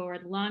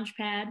straightforward,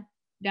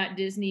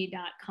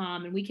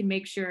 launchpad.disney.com. And we can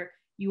make sure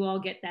you all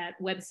get that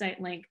website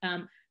link.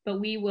 But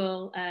we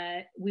will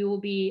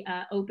be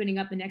opening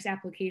up the next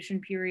application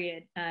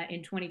period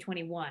in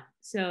 2021.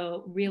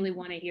 So really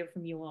want to hear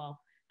from you all.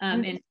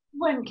 And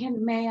when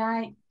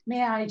I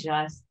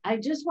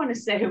just want to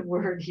say a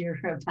word here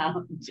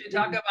about to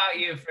talk about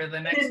you for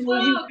the next for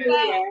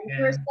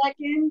a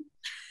second,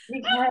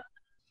 because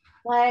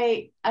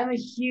like I'm a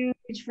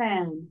huge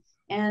fan,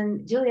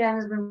 and Julianne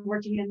has been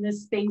working in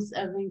this space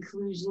of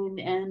inclusion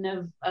and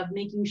of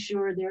making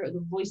sure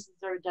the voices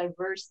are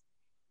diverse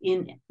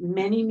in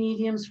many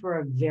mediums for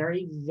a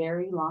very,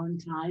 very long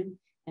time,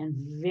 and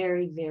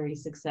very, very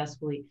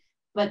successfully.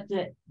 But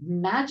the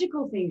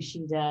magical thing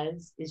she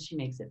does is she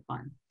makes it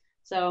fun.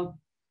 So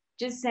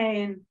just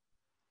saying,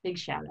 big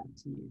shout out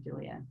to you,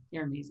 Julia.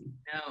 You're amazing.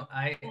 No,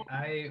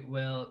 I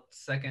will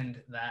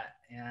second that.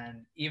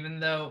 And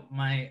even though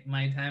my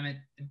time at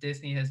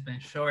Disney has been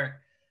short,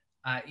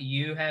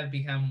 you have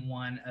become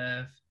one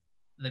of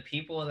the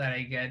people that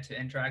I get to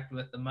interact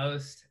with the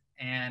most.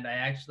 And I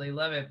actually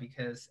love it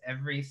because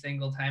every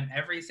single time,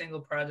 every single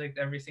project,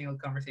 every single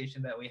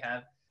conversation that we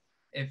have,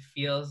 it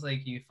feels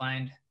like you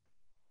find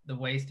the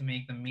ways to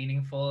make them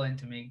meaningful and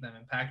to make them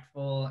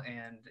impactful.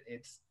 And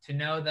it's to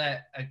know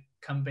that a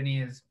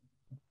company as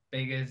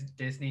big as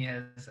Disney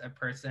has a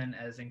person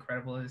as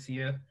incredible as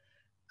you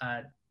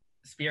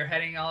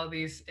spearheading all of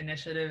these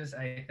initiatives,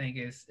 I think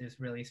is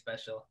really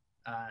special.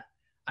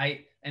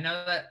 I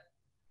know that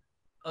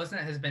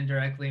Osnat has been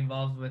directly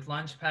involved with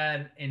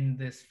Launchpad in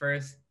this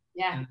first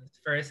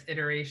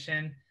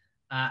iteration,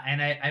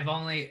 and I've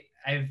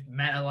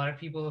met a lot of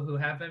people who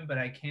have been, but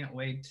I can't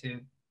wait to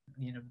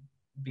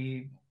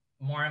be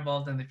more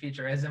involved in the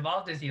future, as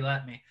involved as you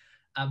let me.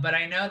 But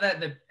I know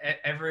that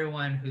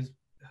everyone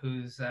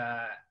who's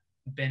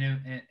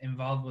been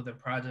involved with the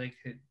project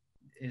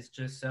is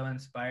just so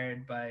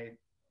inspired by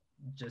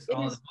just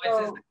all the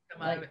voices that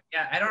come out of it.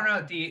 Yeah, I don't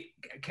know.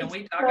 Can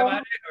we talk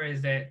about it, or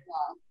is it?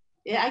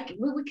 Yeah,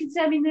 we can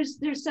say. I mean, there's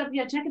stuff.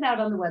 Yeah, check it out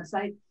on the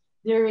website.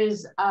 There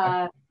is.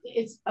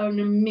 It's an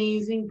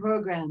amazing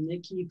program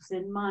that keeps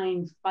in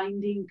mind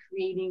finding,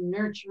 creating,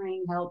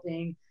 nurturing,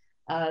 helping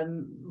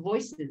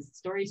voices,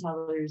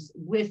 storytellers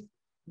with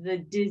the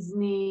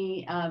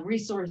Disney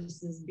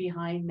resources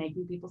behind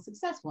making people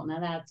successful. Now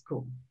that's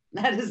cool.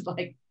 That is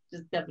like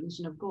just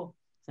definition of cool.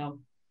 So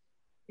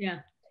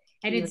yeah,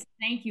 and it's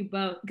thank you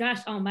both. Gosh,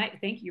 oh my,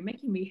 thank you. You're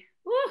making me.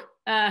 Woo.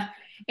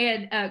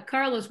 And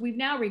Carlos, we've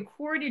now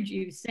recorded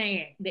you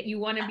saying that you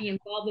want to be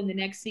involved in the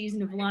next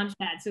season of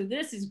Launchpad. So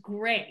this is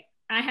great.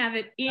 I have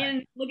it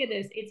in. Look at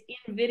this. It's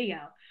in video.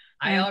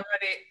 I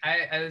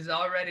was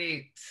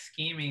already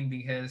scheming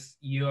because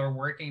you are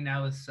working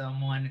now with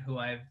someone who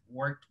I've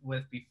worked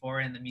with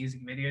before in the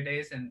music video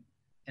days, and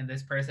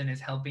this person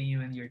is helping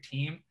you in your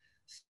team.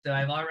 So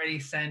I've already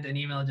sent an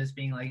email just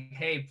being like,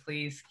 hey,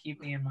 please keep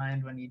me in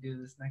mind when you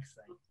do this next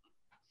thing.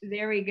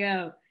 There we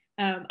go.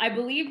 I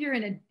believe you're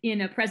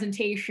in a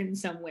presentation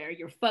somewhere.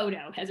 Your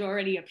photo has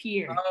already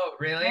appeared. Oh,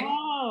 really?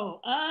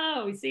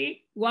 Oh,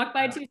 see? Walk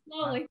by too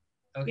slowly.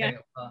 Okay, yeah.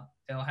 Well,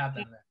 it'll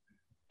happen then.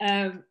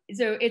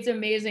 So it's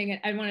amazing.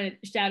 I want to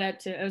shout out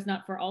to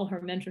Osnat for all her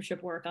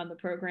mentorship work on the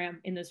program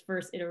in this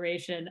first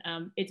iteration.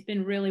 It's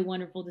been really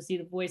wonderful to see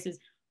the voices.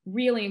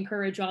 Really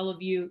encourage all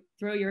of you,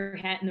 throw your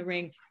hat in the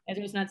ring. As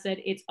Osnat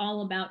said, it's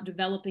all about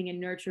developing and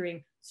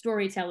nurturing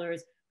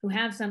storytellers who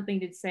have something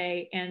to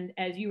say. And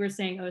as you were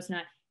saying,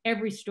 Osnat,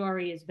 every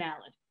story is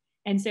valid.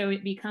 And so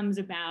it becomes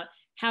about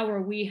how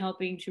are we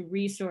helping to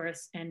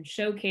resource and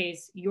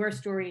showcase your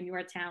story and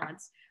your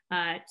talents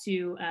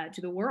to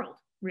the world,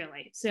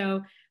 really.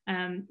 So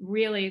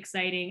really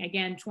exciting.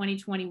 Again,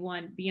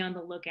 2021, be on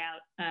the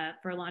lookout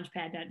for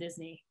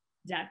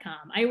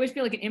launchpad.disney.com. I always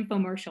feel like an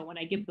infomercial when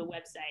I give the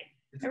website.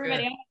 It's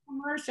everybody, good. I have a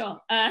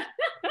commercial.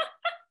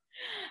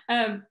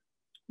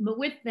 But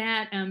with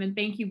that, and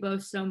thank you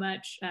both so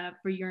much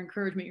for your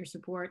encouragement, your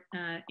support,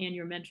 and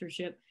your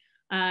mentorship.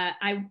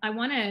 I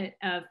want to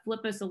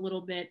flip us a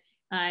little bit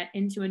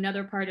into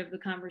another part of the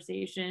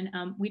conversation.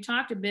 We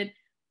talked a bit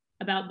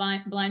about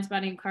blind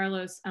spotting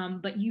Carlos,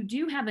 but you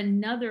do have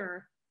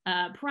another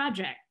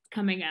project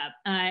coming up,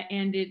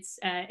 and it's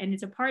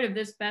a part of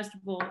this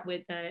festival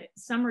with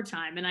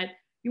Summertime. And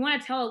you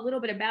want to tell a little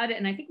bit about it,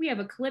 and I think we have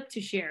a clip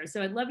to share.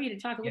 So I'd love you to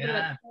talk a little bit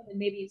about it and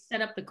maybe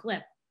set up the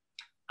clip.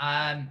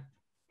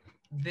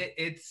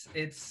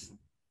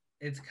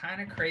 It's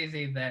kind of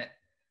crazy that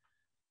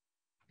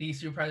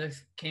these two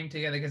projects came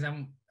together, because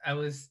I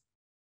was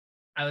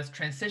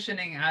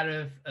transitioning out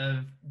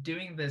of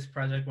doing this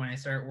project when I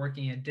started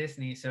working at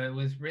Disney. So it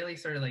was really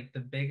sort of like the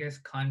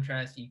biggest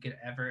contrast you could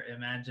ever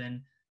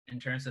imagine in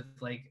terms of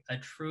like a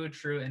true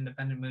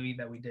independent movie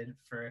that we did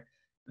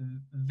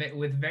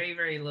with very,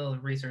 very little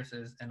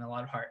resources and a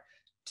lot of heart,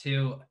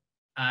 to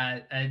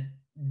a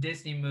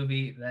Disney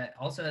movie that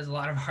also has a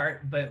lot of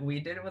heart, but we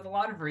did it with a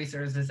lot of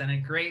resources and a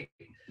great,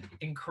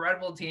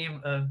 incredible team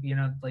of,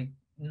 like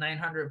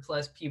 900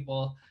 plus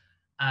people.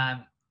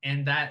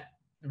 And that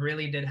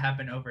really did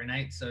happen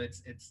overnight. So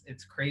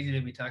it's crazy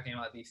to be talking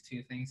about these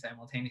two things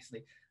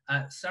simultaneously.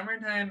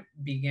 Summertime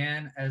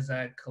began as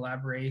a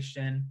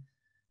collaboration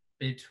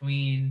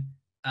between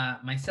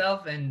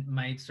myself and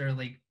my sort of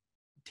like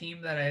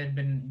team that I had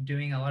been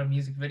doing a lot of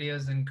music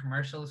videos and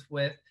commercials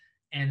with,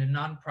 and a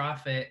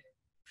nonprofit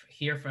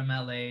here from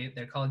LA.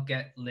 They're called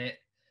Get Lit.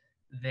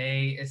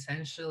 They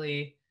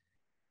essentially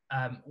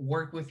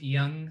work with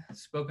young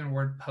spoken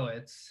word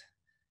poets,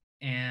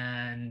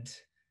 and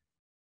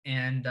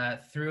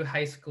through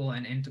high school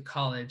and into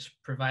college,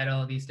 provide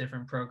all of these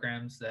different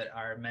programs that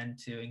are meant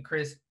to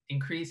increase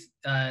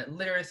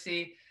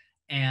literacy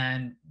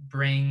and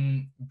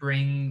bring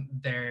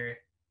their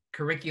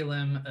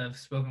curriculum of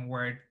spoken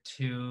word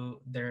to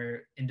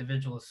their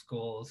individual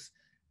schools,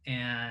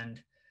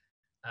 and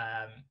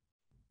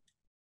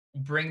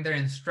bring their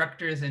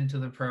instructors into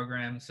the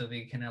program so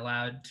they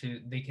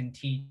can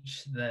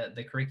teach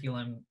the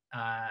curriculum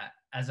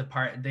as a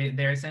part.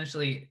 They're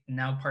essentially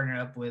now partnered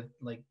up with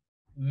like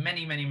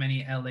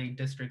many LA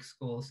district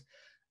schools,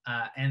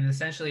 and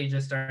essentially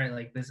just started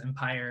like this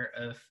empire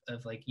of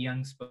like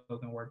young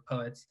spoken word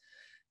poets.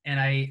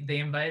 And they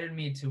invited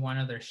me to one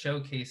of their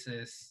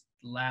showcases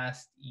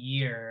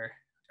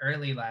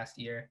early last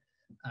year,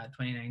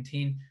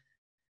 2019.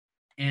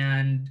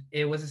 And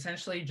it was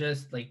essentially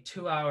just like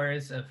 2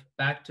 hours of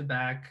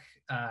back-to-back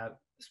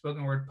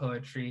spoken word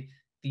poetry.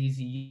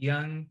 These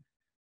young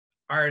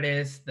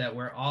artists that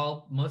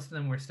most of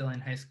them were still in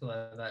high school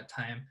at that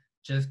time,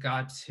 just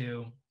got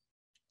to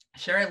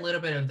share a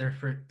little bit of their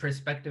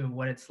perspective of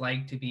what it's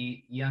like to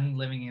be young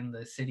living in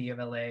the city of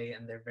LA,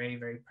 and their very,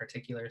 very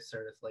particular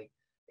sort of like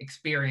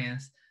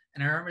experience.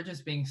 And I remember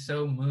just being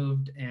so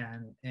moved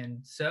and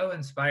so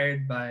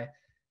inspired by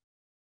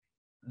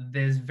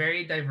this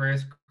very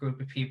diverse group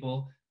of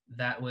people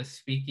that was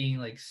speaking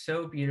like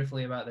so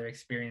beautifully about their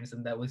experience,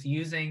 and that was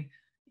using,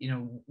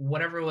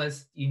 whatever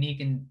was unique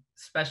and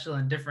special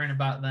and different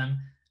about them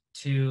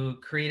to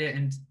create it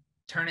and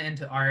turn it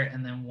into art,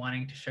 and then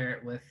wanting to share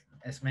it with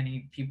as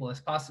many people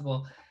as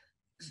possible.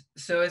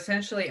 So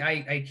essentially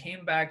I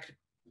came back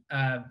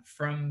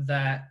from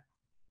that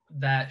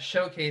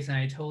showcase, and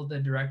I told the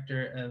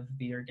director of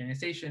the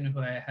organization, who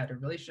I had a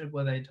relationship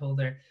with, I told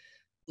her,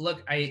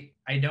 look, I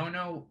don't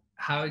know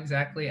how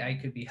exactly I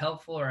could be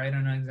helpful, or I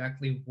don't know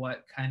exactly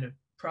what kind of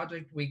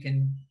project we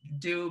can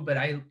do, but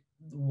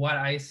what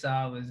I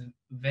saw was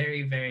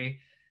very, very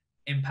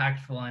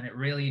impactful, and it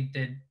really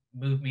did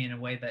move me in a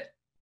way that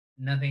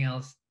nothing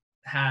else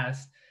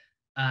has.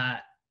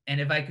 And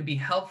if I could be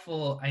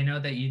helpful, I know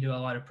that you do a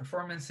lot of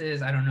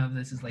performances. I don't know if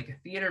this is like a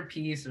theater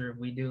piece, or if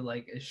we do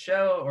like a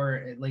show,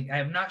 or like,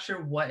 I'm not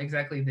sure what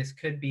exactly this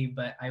could be,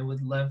 but I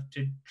would love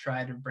to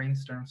try to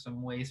brainstorm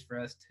some ways for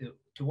us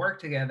to work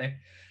together.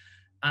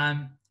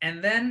 And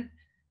then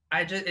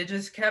I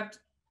kept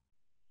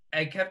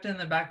in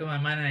the back of my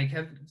mind, and I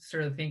kept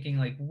sort of thinking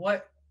like,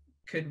 what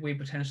could we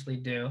potentially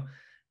do?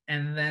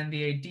 And then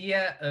the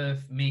idea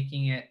of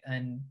making it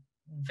a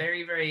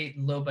very, very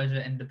low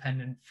budget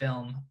independent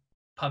film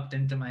popped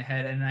into my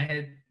head. And I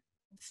had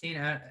seen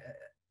a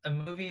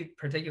movie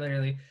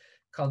particularly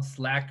called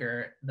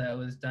Slacker that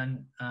was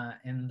done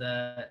in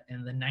the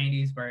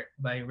 90s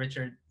by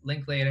Richard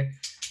Linklater.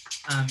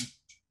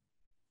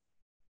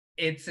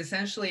 It's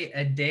essentially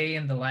a day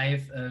in the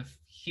life of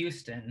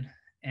Houston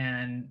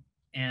and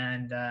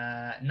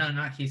no,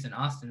 not Houston,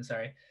 Austin,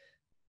 sorry.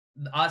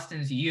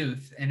 Austin's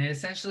youth. And it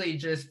essentially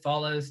just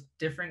follows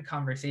different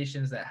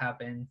conversations that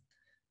happen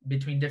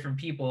between different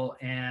people,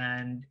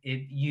 and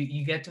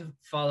you get to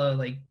follow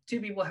like two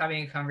people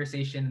having a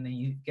conversation, and then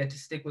you get to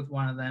stick with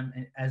one of them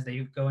as they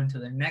go into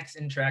the next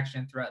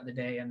interaction throughout the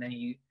day, and then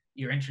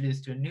you're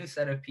introduced to a new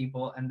set of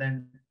people, and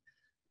then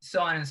so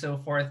on and so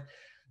forth.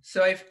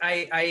 So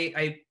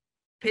I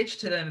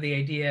pitched to them the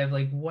idea of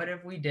like, what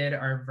if we did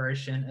our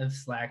version of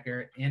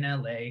Slacker in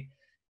LA,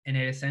 and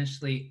it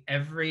essentially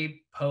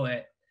every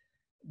poet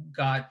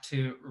got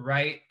to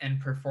write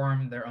and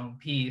perform their own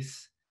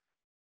piece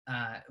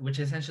which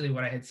is essentially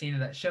what I had seen at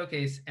that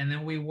showcase. And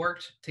then we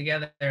worked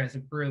together as a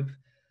group,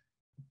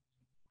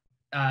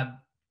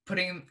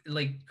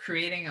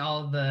 creating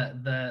all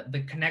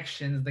the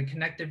connections, the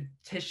connective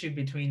tissue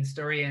between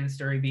story A and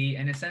story B,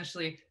 and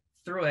essentially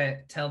through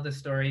it tell the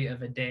story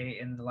of a day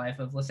in the life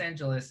of Los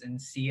Angeles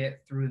and see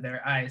it through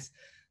their eyes.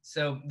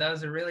 So that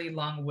was a really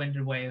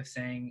long-winded way of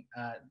saying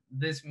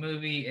this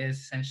movie is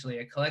essentially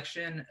a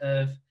collection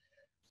of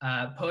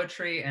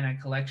poetry and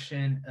a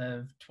collection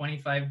of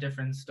 25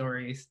 different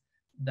stories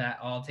that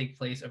all take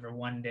place over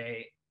one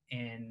day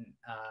in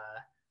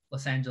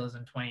Los Angeles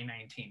in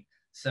 2019.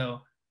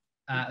 So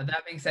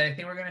that being said, I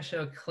think we're going to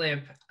show a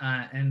clip,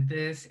 and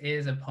this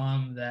is a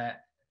poem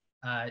that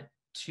a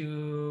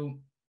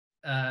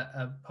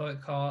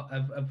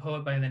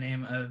poet by the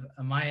name of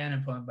Amaya and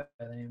a poet by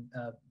the name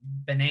of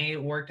Benet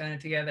worked on it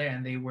together,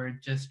 and they were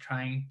just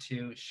trying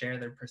to share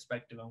their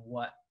perspective on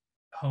what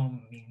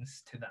home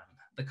means to them,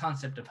 the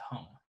concept of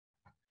home.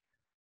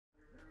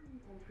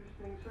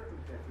 Interesting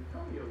circumstances.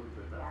 Tell me a little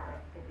bit about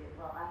that.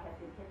 Well, I have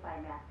been hit by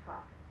a Mack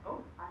truck.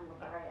 Oh.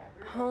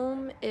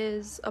 Home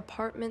is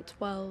apartment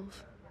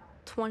 12,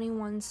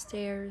 21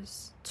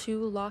 stairs,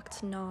 2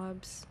 locked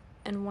knobs,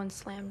 and 1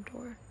 slammed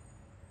door.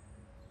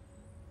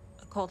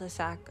 A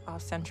cul-de-sac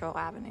off Central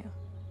Avenue.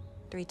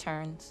 3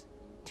 turns,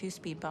 2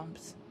 speed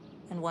bumps,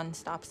 and 1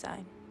 stop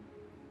sign.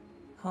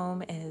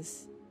 Home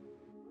is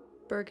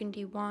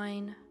burgundy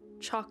wine,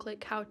 chocolate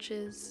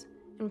couches,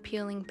 and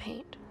peeling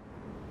paint.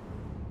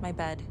 My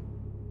bed,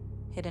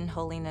 hidden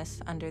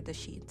holiness under the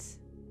sheets,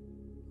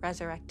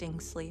 resurrecting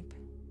sleep,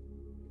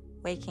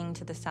 waking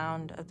to the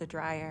sound of the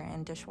dryer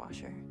and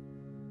dishwasher.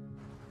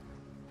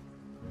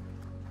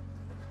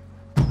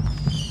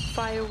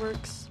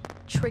 Fireworks,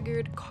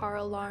 triggered car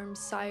alarm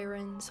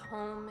sirens.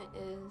 Home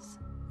is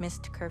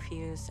missed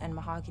curfews and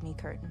mahogany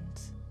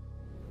curtains.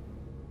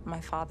 My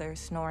father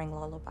snoring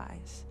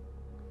lullabies.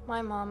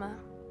 My mama,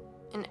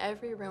 in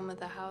every room of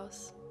the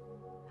house.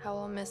 How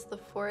I'll miss the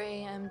 4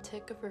 a.m.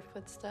 tick of her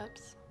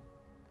footsteps.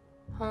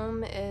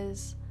 Home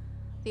is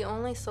the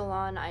only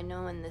salon I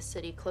know in this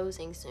city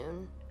closing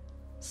soon.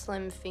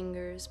 Slim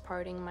fingers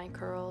parting my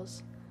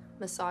curls,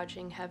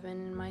 massaging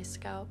heaven in my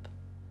scalp,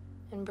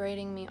 and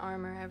braiding me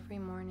armor every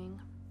morning.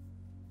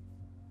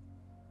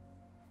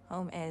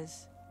 Home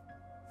is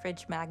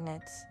fridge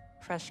magnets,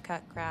 fresh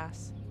cut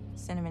grass,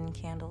 cinnamon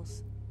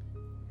candles.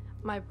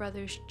 My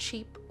brother's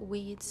cheap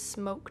weeds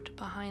smoked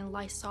behind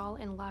Lysol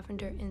and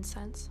lavender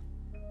incense.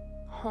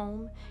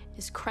 Home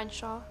is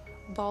Crenshaw,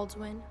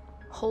 Baldwin,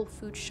 Whole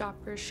Food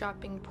shoppers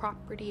shopping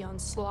property on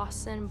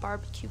Slauson,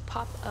 barbecue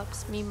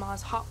pop-ups,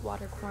 Mima's hot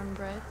water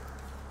cornbread.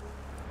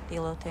 The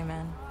elote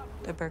man,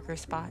 the burger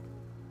spot,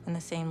 and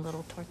the same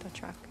little torta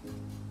truck.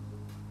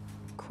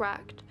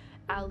 Cracked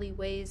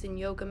alleyways and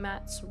yoga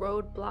mats,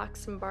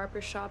 roadblocks and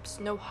barbershops,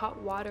 no hot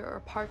water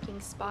or parking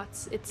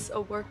spots. It's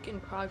a work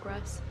in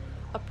progress,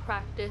 a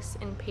practice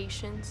in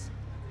patience,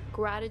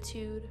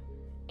 gratitude,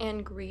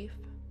 and grief.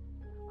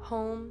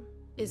 Home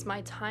is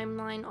my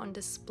timeline on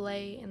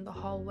display in the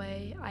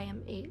hallway. I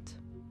am 8.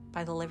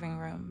 By the living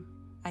room,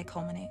 I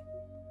culminate.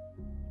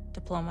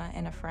 Diploma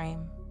in a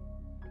frame.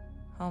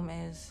 Home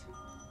is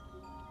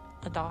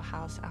a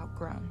dollhouse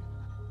outgrown.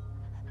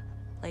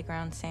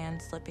 Playground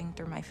sand slipping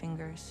through my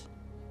fingers.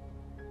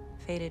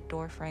 Faded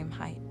door frame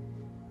height.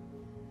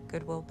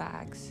 Goodwill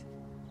bags.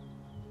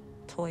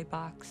 Toy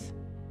box.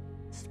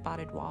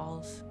 Spotted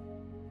walls.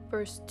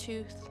 First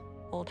tooth.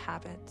 Old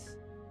habits.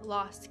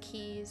 Lost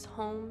keys.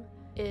 Home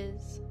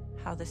is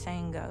how the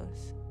saying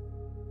goes,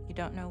 you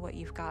don't know what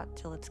you've got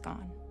till it's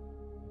gone.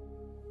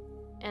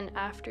 And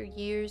after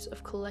years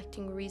of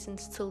collecting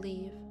reasons to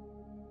leave,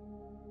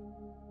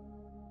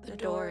 the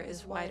door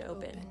is wide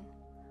open,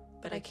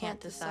 but I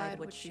can't decide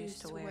what shoes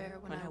to wear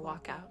when I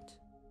walk out.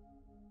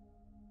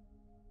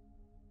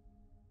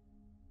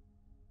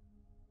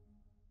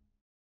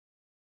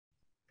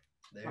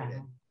 There it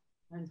is.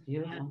 That's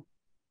beautiful.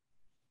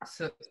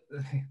 So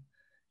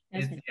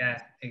it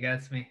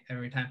gets me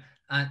every time.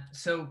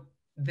 So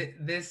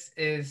this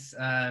is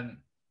a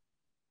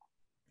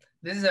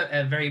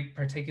very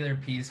particular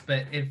piece,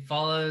 but it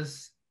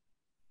follows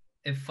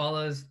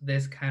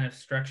this kind of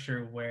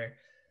structure where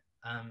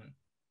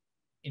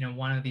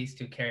one of these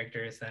two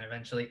characters then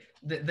eventually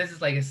this is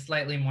like a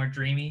slightly more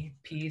dreamy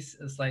piece,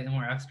 a slightly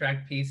more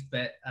abstract piece,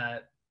 but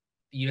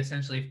you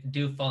essentially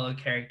do follow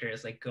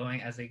characters like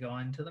as they go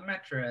into the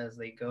metro, as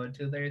they go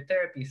into their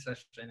therapy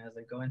session, as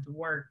they go into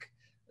work,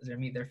 as they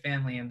meet their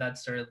family, and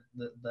that's sort of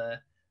the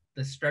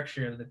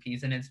structure of the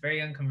piece. And it's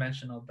very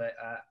unconventional, but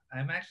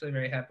I'm actually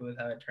very happy with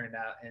how it turned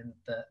out. And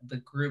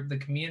the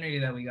community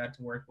that we got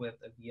to work with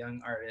of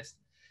young artists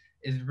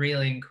is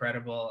really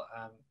incredible.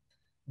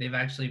 They've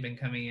actually been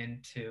coming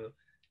into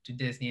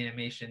Disney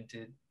Animation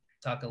to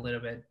talk a little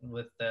bit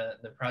with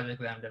the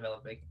project that I'm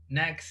developing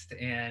next,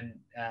 and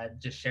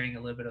just sharing a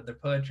little bit of their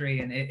poetry.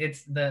 And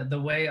it's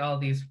the way all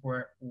these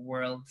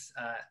worlds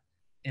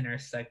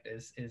intersect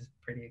is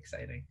pretty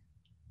exciting.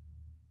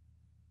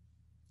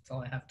 That's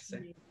all I have to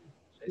say.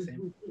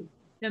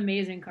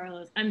 Amazing,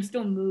 Carlos. I'm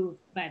still moved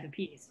by the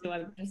piece, so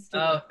I'm just still...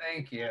 Oh,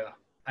 thank you.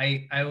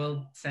 I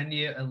will send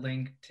you a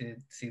link to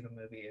see the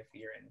movie if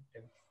you're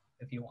in,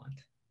 if you want.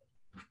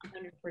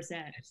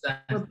 100%. It's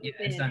done. Yeah,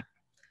 it's done.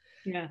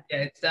 Yeah,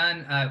 it's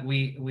done.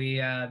 We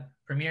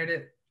premiered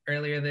it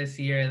earlier this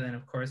year. Then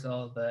of course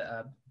all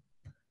the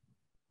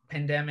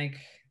pandemic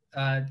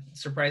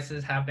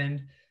surprises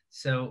happened,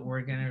 so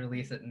we're gonna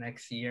release it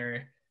next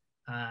year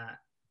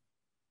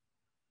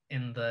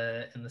in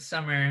the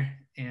summer,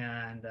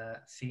 and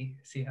see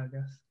how it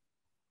goes.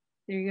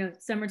 There you go.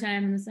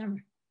 Summertime in the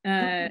summer.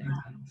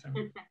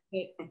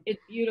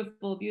 It's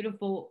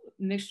beautiful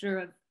mixture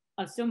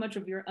of so much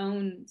of your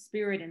own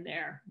spirit in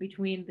there,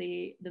 between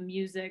the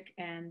music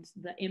and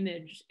the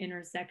image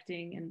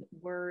intersecting and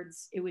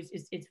words.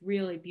 It's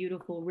really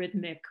beautiful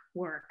rhythmic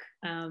work.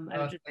 I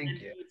was just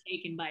really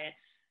taken by it.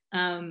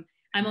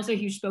 I'm also a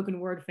huge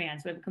spoken word fan,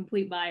 so I have a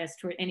complete bias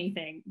toward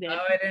anything that...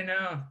 Oh, I didn't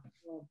know.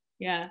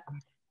 Yeah.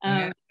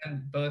 And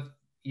both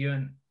you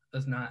and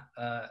Osnat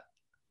a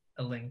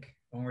link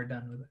when we're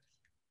done with this.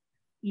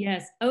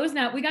 Yes,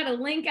 Osnat, we got a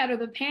link out of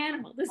the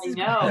panel. I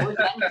know, we're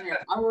done here.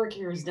 Our work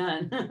here is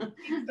done.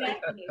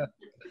 Exactly.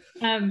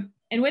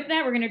 And with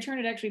that, we're going to turn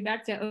it actually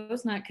back to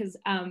Osnat, because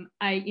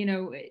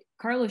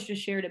Carlos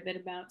just shared a bit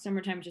about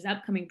Summertime, which is an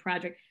upcoming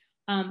project.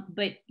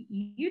 But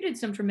you did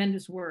some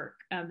tremendous work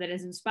that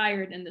has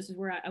inspired, and this is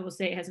where I will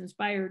say it has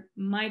inspired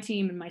my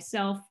team and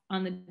myself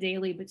on the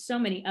daily, but so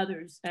many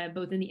others,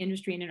 both in the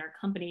industry and in our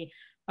company,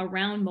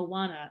 around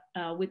Moana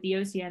with the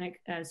Oceanic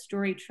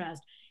Story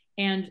Trust,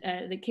 and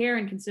the care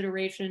and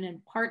consideration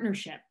and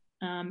partnership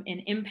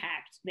and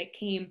impact that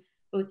came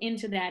both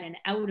into that and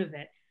out of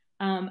it.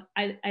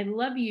 I'd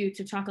love you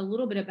to talk a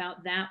little bit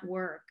about that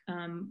work,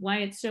 why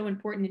it's so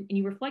important. And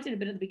you reflected a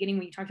bit at the beginning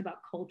when you talked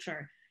about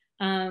culture,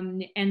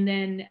 and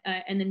then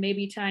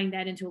maybe tying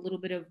that into a little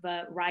bit of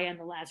Raya and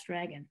the Last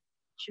Dragon.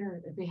 Sure,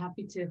 I'd be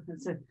happy to.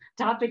 It's a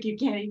topic you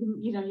can't even,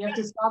 you have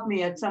to stop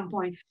me at some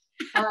point.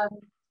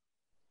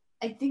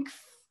 I think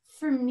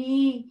for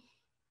me,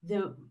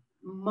 the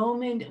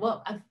moment,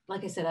 well,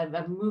 like I said,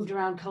 I've moved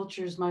around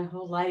cultures my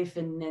whole life,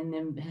 and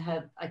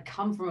I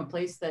come from a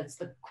place that's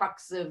the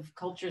crux of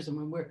cultures, and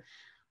when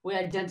we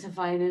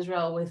identify in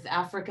Israel with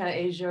Africa,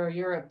 Asia, or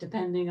Europe,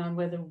 depending on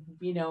whether,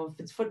 if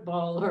it's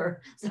football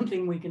or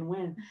something we can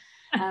win.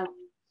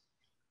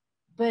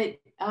 But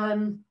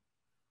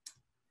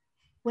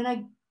when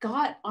I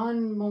got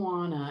on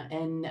Moana,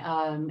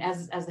 and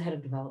as the head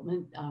of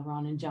development,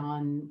 Ron and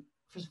John,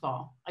 first of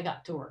all, I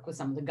got to work with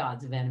some of the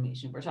gods of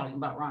animation. We're talking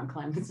about Ron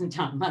Clements and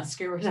John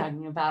Musker. We're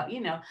talking about,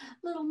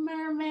 Little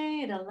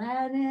Mermaid,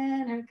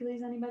 Aladdin,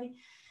 Hercules, anybody?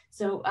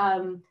 So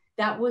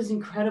that was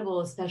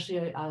incredible,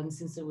 especially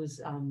since it was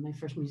my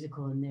first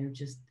musical, and they're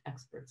just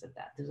experts at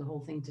that. There's a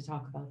whole thing to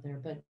talk about there.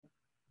 But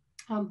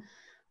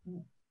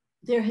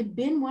there had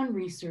been one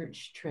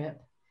research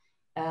trip.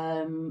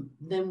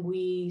 Then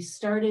we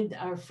started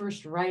our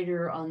first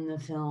writer on the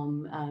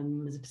film,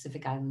 was a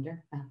Pacific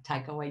Islander,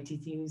 Taika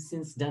Waititi, who's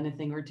since done a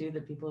thing or two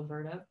that people have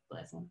heard of,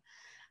 bless him.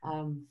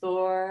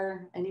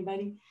 Thor,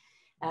 anybody?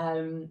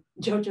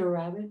 Jojo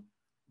Rabbit.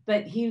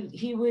 But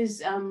he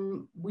was,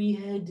 we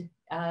had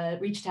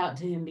reached out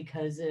to him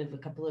because of a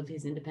couple of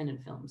his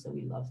independent films that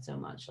we loved so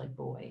much, like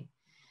Boy.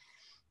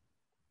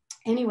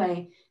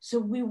 Anyway, so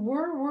we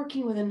were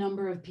working with a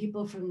number of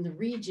people from the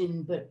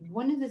region, but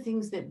one of the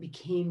things that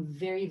became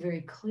very, very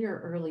clear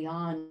early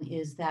on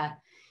is that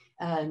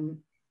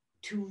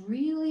to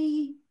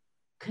really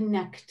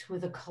connect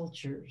with a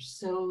culture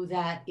so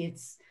that it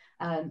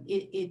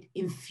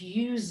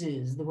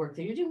infuses the work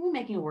that you're doing. We're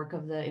making a work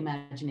of the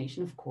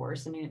imagination, of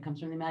course. I mean, it comes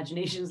from the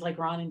imaginations like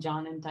Ron and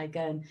John and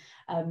Taika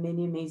and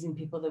many amazing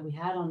people that we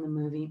had on the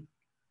movie,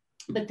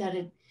 but that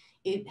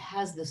it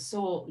has the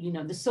soul,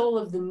 the soul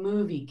of the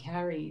movie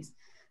carries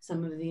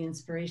some of the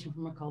inspiration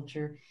from a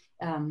culture.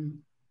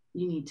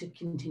 You need to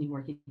continue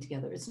working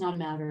together. It's not a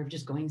matter of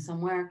just going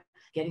somewhere,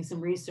 getting some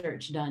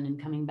research done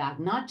and coming back,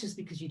 not just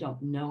because you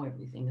don't know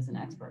everything as an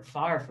expert,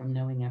 far from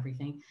knowing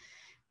everything,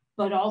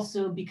 but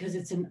also because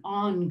it's an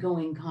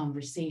ongoing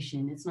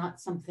conversation. It's not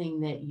something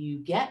that you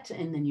get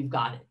and then you've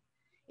got it.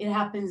 It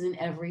happens in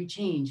every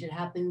change. It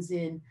happens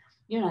in,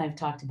 I've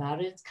talked about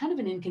it. It's kind of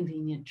an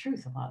inconvenient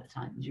truth a lot of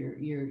times.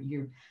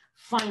 You're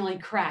finally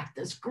cracked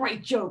this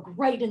great joke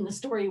right in the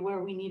story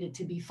where we need it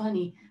to be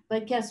funny.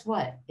 But guess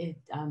what?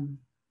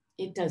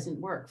 It doesn't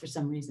work for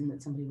some reason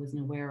that somebody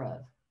wasn't aware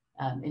of.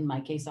 In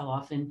my case, I'll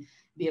often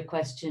be a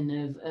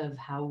question of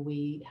how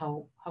we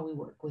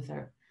work with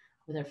our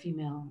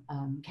female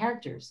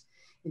characters.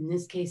 In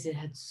this case, it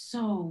had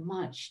so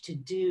much to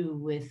do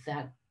with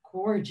that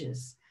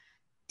gorgeous,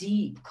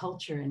 deep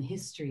culture and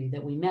history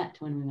that we met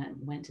when we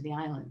went to the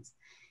islands,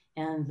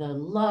 and the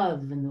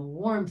love and the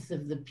warmth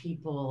of the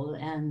people,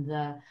 and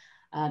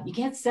you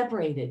can't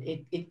separate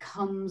it. It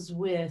comes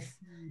with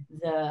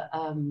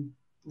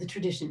the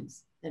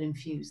traditions that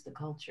infuse the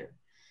culture.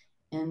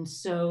 And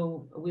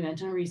so we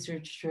went on a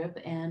research trip,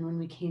 and when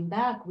we came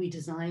back, we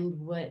designed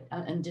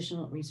an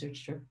additional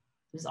research trip.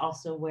 It was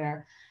also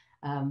where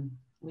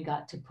we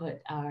got to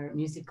put our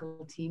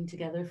musical team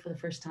together for the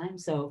first time.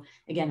 So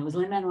again, it was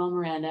Lin-Manuel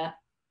Miranda.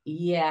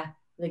 Yeah,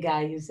 the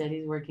guy who said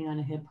he's working on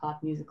a hip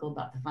hop musical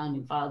about the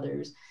founding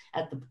fathers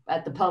at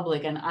the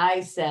Public. And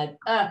I said,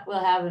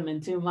 we'll have him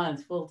in 2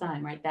 months, full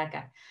time, right? That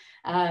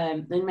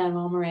guy.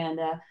 Lin-Manuel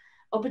Miranda,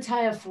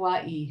 Opataya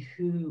Fuai,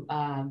 who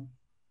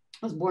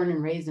was born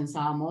and raised in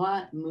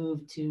Samoa,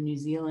 moved to New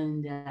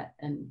Zealand at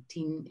a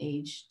teen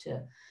age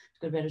to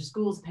go to better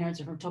schools.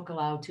 Parents are from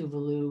Tokelau,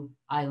 Tuvalu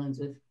Islands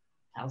with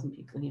 1,000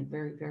 people in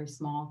very, very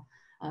small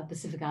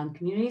Pacific Island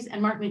communities.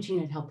 And Mark Machine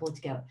had helped pull it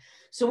together.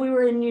 So we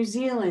were in New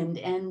Zealand,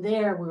 and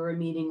there we were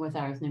meeting with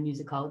our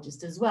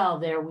ethnomusicologist as well.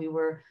 There we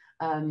were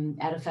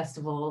at a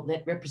festival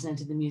that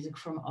represented the music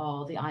from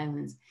all the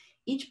islands.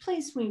 Each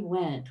place we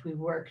went, we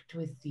worked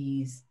with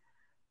these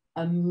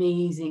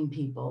amazing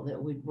people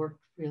that would work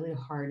really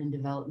hard in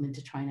development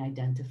to try and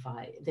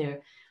identify.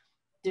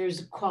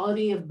 There's a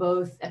quality of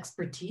both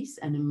expertise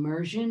and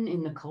immersion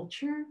in the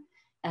culture,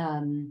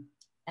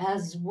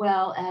 as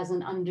well as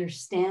an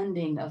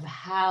understanding of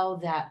how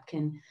that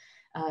can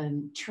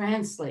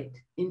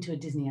translate into a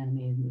Disney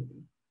animated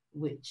movie,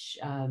 which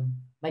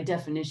by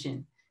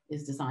definition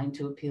is designed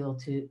to appeal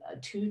to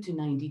 2 to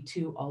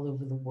 92 all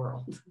over the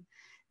world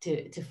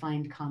to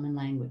find common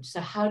language. So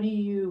how do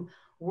you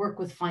work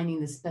with finding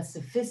the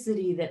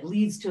specificity that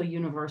leads to a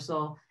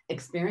universal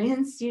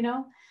experience,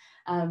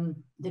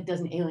 that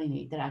doesn't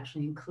alienate, that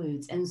actually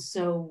includes? And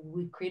so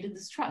we created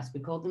this trust. We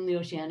called them the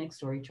Oceanic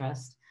Story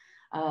Trust.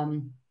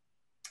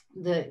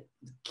 The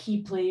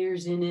key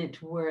players in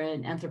it were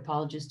an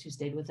anthropologist who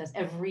stayed with us.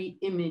 Every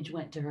image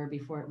went to her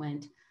before it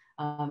went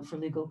for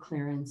legal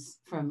clearance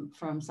from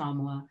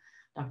Samoa,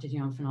 Dr.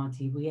 Dion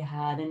Finati. We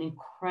had an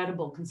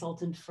incredible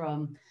consultant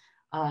from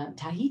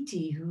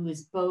Tahiti, who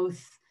is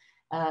both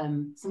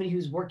somebody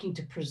who's working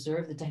to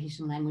preserve the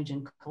Tahitian language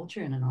and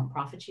culture in a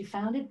nonprofit she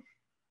founded,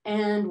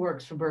 and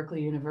works for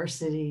Berkeley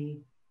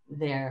University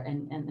there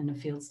and a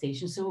field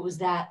station. So it was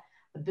that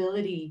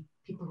ability,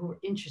 people who were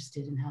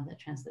interested in how that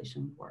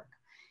translation would work.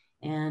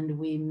 And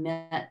we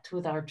met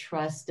with our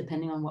trust,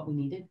 depending on what we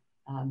needed,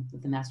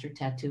 with the master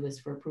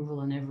tattooist for approval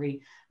on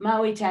every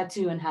Maui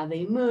tattoo and how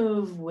they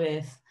move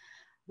with.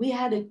 We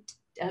had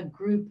a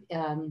group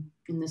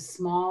in the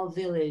small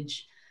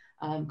village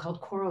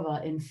called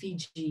Korova in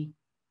Fiji.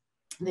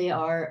 They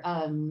are,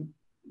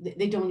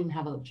 they don't even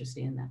have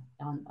electricity in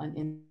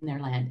their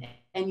land.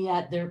 And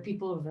yet there are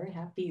people who are very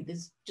happy.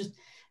 This just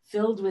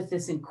filled with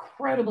this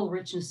incredible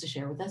richness to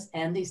share with us,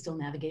 and they still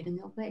navigate in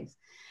the old ways.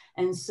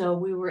 And so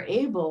we were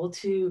able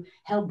to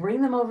help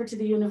bring them over to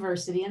the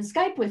university and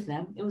Skype with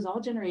them. It was all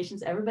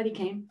generations. Everybody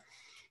came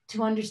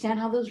to understand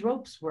how those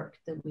ropes worked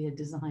that we had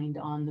designed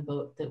on the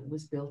boat that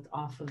was built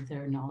off of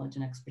their knowledge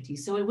and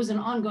expertise. So it was an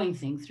ongoing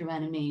thing through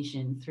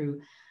animation,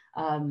 through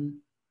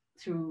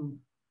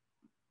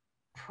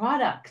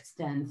products,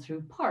 then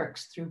through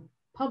parks, through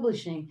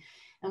publishing.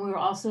 And we were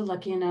also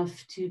lucky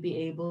enough to be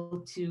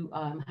able to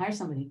hire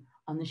somebody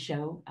on the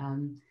show,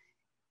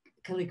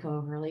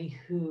 Kaliko Hurley,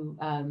 who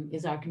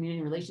is our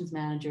community relations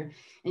manager.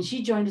 And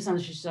she joined us on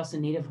the show. She's also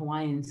Native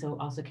Hawaiian, so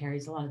also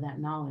carries a lot of that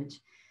knowledge.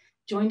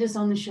 Joined us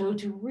on the show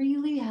to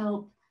really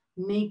help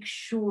make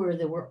sure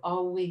that we're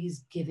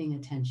always giving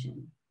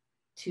attention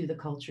to the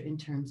culture in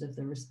terms of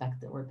the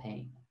respect that we're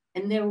paying.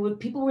 And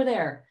people were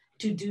there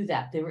to do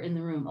that. They were in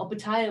the room.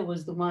 Opataya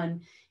was the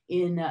one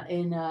in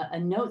a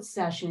note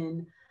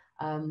session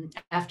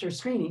after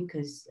screening,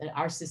 because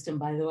our system,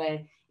 by the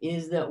way,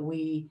 is that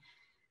we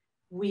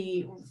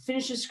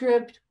finish a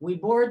script, we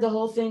board the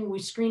whole thing, we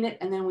screen it,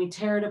 and then we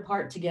tear it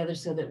apart together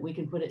so that we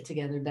can put it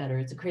together better.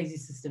 It's a crazy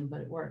system, but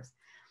it works.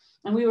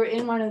 And we were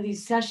in one of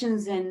these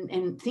sessions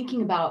and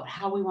thinking about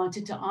how we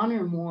wanted to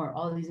honor more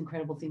all of these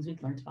incredible things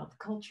we'd learned about the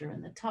culture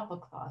and the tapa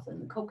cloth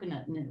and the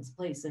coconut in its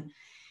place.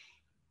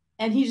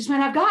 And he just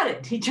went, I've got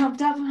it. He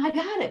jumped up and I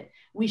got it.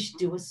 We should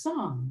do a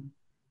song.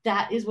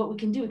 That is what we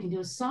can do. We can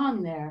do a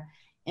song there.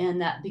 And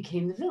that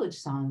became the village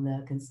song,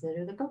 the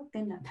Consider the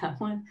Coconut, that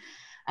one.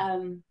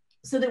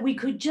 So that we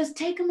could just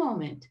take a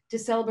moment to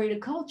celebrate a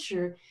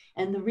culture.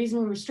 And the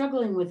reason we were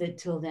struggling with it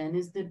till then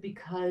is that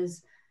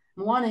because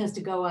Moana has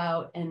to go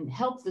out and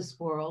help this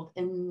world,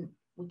 and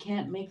we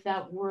can't make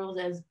that world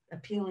as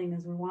appealing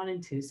as we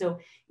wanted to. So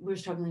we were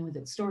struggling with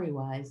it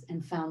story-wise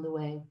and found a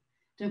way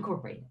to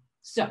incorporate it.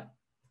 So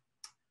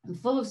I'm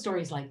full of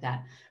stories like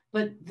that.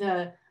 But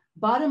the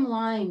bottom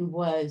line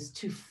was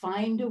to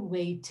find a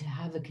way to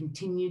have a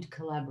continued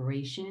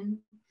collaboration,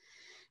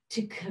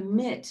 to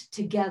commit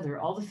together,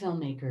 all the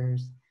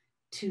filmmakers,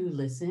 to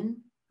listen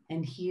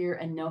and hear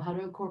and know how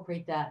to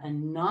incorporate that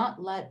and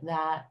not let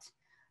that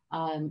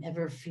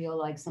ever feel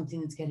like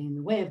something that's getting in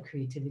the way of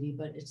creativity,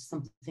 but it's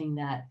something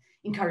that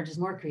encourages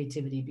more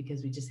creativity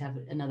because we just have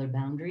another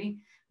boundary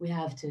we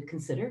have to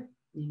consider,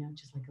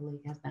 just like a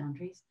lake has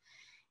boundaries.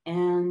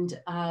 And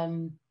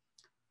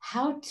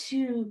how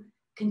to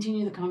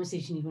continue the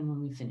conversation even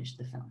when we finish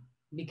the film,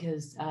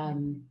 because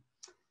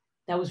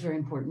that was very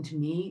important to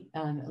me.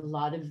 A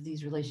lot of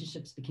these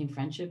relationships became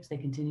friendships. They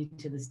continue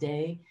to this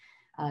day.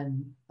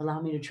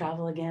 Allow me to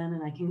travel again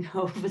and I can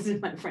go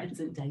visit my friends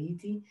in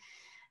Tahiti.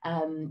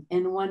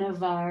 And one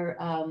of our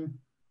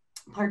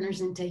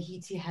partners in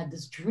Tahiti had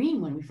this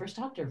dream when we first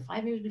talked to her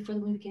 5 years before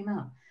the movie came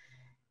out,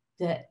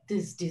 that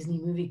this Disney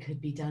movie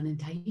could be done in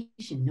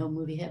Tahitian. No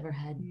movie ever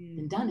had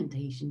been done in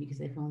Tahitian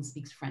because everyone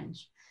speaks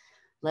French.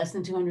 Less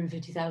than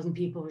 250,000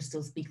 people will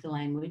still speak the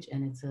language,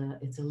 and it's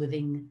a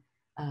living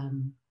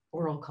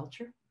oral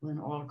culture. When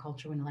an oral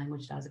culture, when a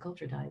language dies, a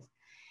culture dies.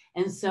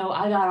 And so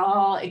I got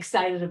all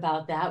excited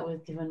about that,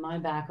 with given my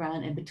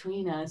background, and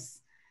between us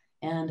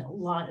and a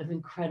lot of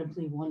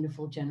incredibly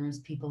wonderful, generous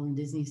people on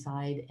Disney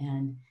side,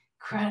 and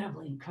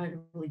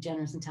incredibly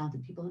generous and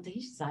talented people on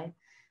Tahitian side.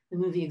 The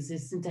movie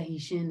exists in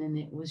Tahitian, and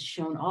it was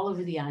shown all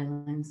over the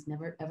islands,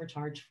 never ever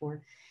charged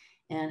for.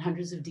 And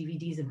hundreds of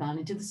DVDs have gone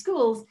into the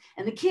schools,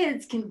 and the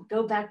kids can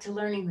go back to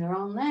learning their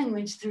own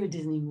language through a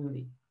Disney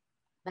movie.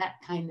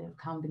 That kind of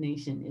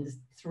combination is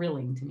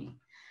thrilling to me.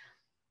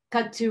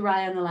 Cut to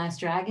Raya and the Last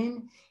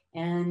Dragon,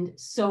 and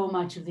so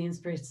much of the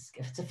inspiration,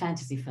 it's a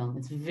fantasy film.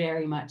 It's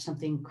very much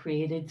something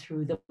created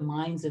through the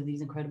minds of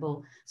these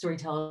incredible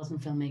storytellers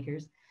and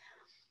filmmakers.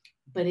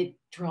 But it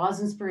draws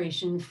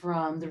inspiration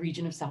from the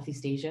region of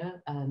Southeast Asia.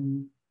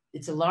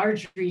 It's a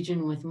large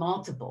region with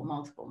multiple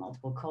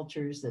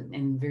cultures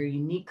and very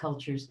unique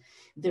cultures.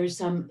 There's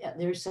some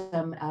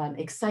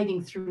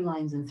exciting through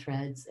lines and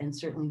threads, and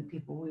certainly the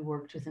people we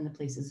worked with and the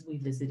places we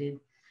visited,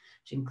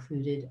 which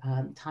included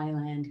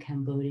Thailand,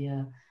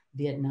 Cambodia,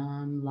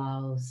 Vietnam,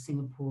 Laos,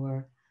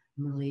 Singapore,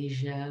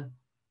 Malaysia,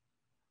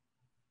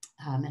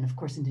 and of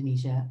course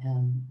Indonesia.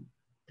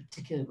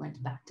 Particularly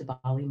went back to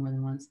Bali more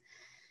than once.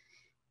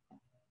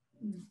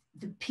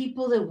 The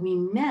people that we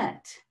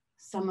met,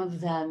 some of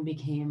them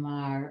became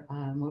our,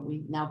 what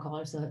we now call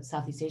our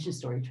Southeast Asian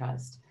Story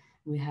Trust.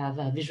 We have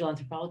a visual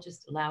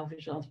anthropologist, a Lao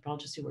visual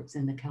anthropologist who works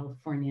in the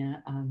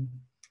California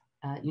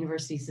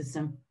university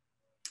system,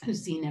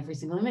 who's seen every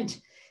single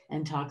image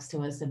and talks to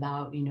us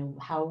about,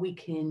 how we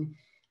can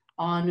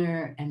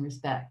honor and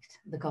respect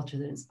the culture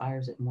that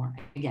inspires it more.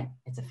 Again,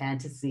 it's a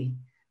fantasy.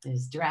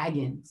 There's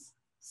dragons.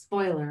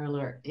 Spoiler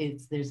alert,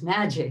 there's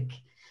magic.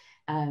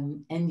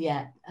 And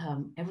yet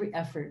every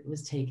effort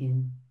was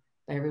taken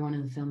by every one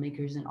of the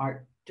filmmakers and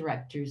art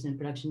directors and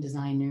production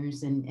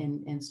designers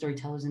and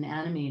storytellers and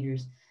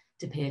animators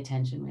to pay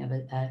attention. We have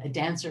a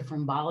dancer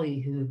from Bali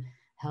who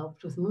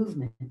helped with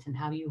movement and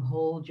how you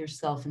hold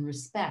yourself in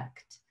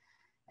respect.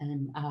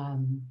 And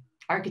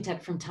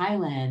architect from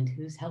Thailand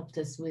who's helped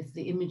us with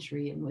the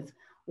imagery and with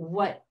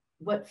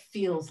what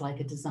feels like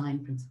a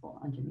design principle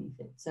underneath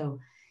it. So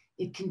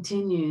it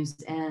continues,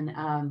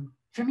 and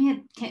for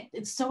me,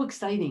 it's so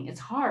exciting. It's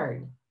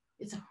hard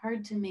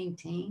to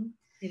maintain.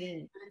 It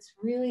is. But it's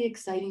really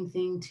exciting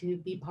thing to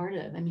be part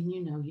of. I mean,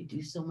 you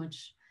do so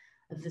much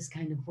of this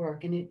kind of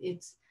work, and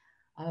it's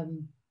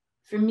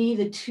for me,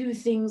 the two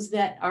things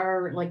that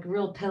are like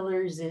real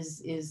pillars is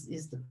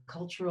the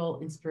cultural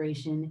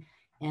inspiration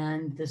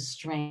and the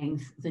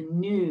strength, the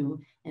new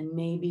and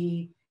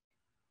maybe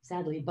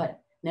sadly,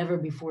 but never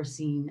before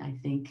seen, I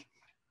think,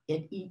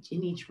 in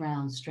each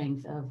round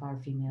strength of our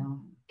female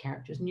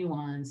characters,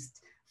 nuanced,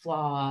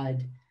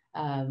 flawed,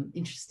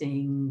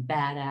 interesting,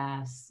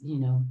 badass,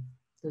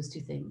 those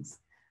two things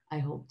I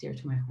hold dear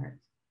to my heart.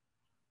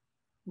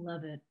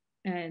 Love it.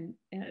 And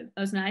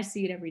Osnat, I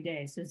see it every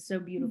day. So it's so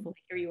beautiful to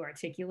hear you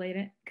articulate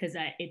it, because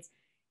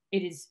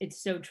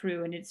it's so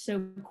true. And it's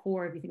so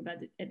core, if you think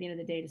about it, at the end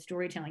of the day, to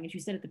storytelling, as you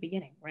said at the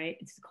beginning, right?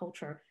 It's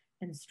culture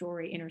and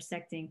story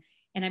intersecting.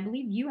 And I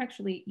believe you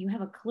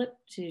have a clip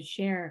to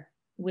share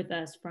with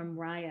us from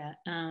Raya.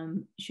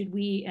 Should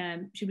we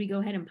go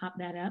ahead and pop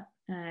that up?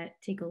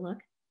 Take a look.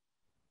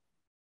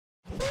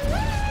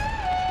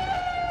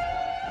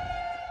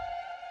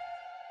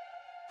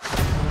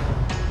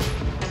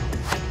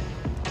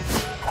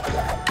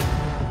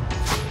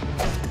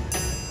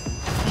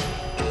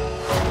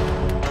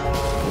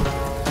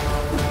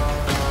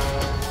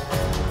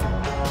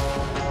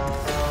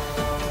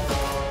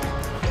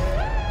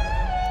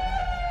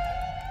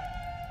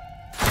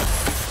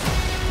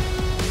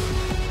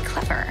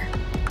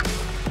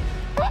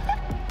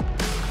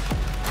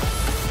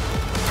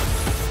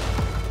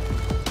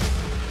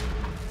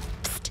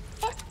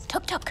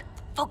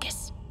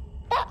 Focus.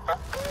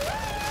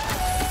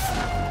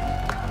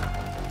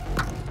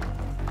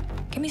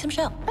 Give me some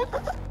shell.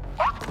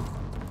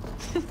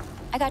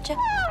 I gotcha.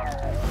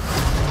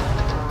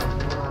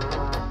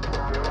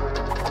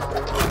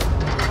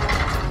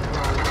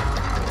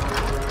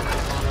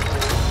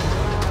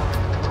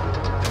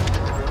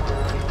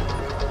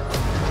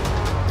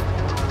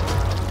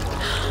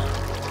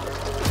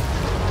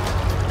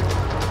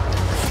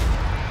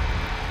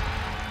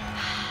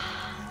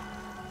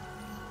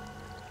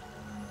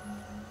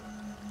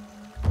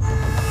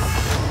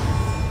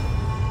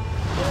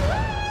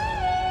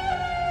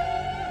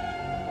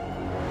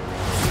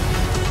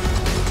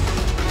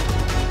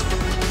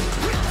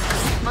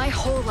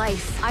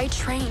 I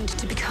trained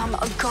to become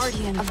a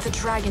guardian of the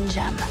Dragon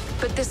Gem,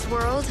 but this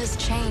world has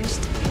changed.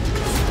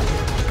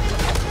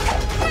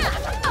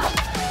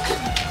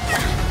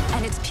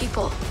 And its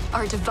people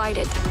are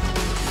divided.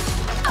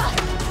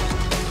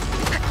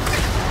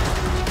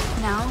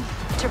 Now,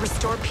 to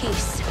restore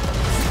peace.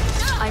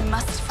 I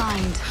must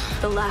find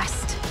the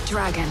last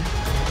dragon.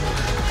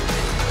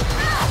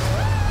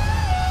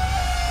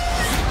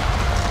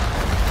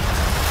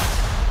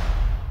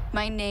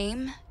 My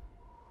name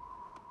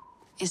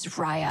is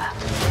Raya.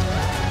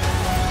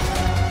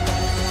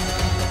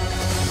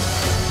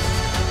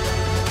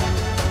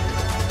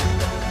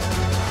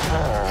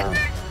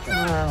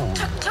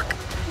 Chuck.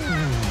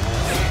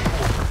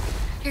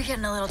 You're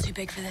getting a little too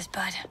big for this,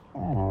 bud.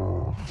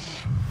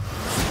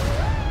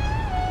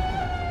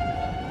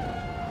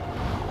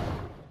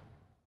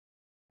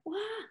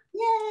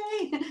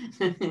 Yay!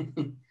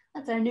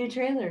 That's our new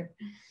trailer.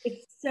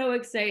 It's so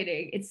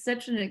exciting. It's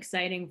such an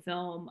exciting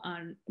film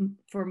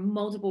for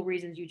multiple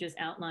reasons you just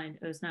outlined,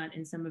 Osnat,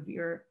 in some of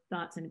your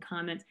thoughts and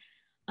comments.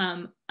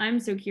 I'm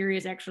so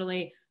curious,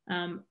 actually,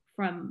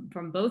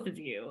 from both of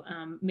you,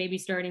 maybe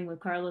starting with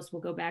Carlos,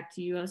 we'll go back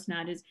to you,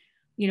 Osnat, is,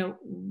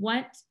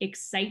 what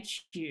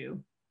excites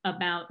you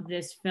about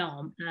this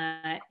film,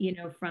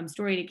 from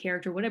story to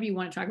character, whatever you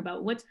want to talk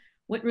about, what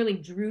really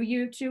drew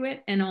you to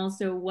it, and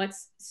also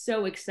what's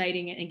so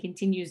exciting and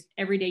continues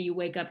every day you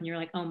wake up and you're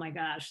like, oh my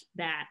gosh,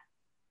 that.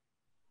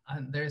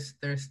 There's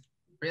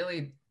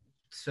really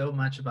so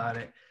much about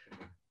it.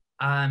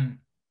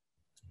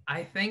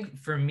 I think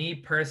for me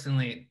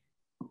personally,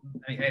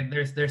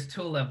 there's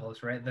two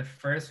levels, right? The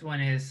first one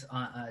is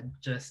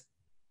just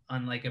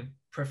on like a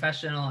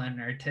professional and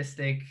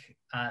artistic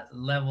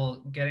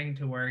level, getting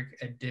to work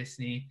at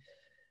Disney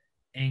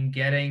and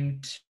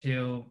getting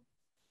to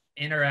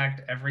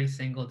interact every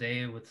single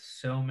day with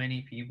so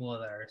many people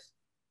that are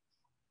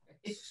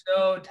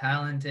so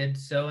talented,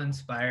 so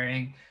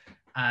inspiring.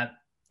 A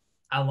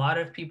lot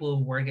of people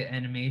who work at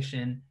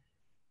animation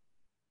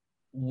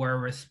were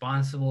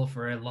responsible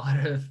for a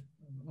lot of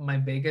my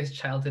biggest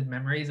childhood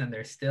memories, and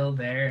they're still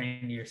there,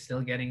 and you're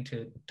still getting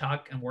to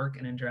talk and work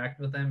and interact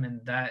with them.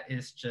 And that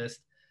is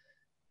just,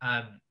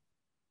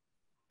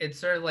 it's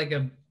sort of like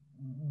a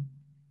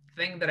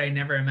thing that I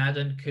never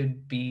imagined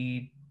could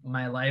be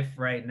my life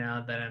right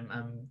now, that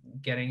I'm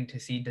getting to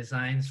see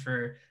designs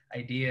for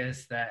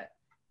ideas that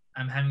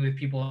I'm having with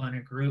people in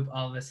a group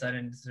all of a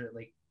sudden sort of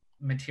like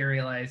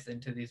materialized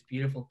into these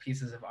beautiful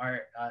pieces of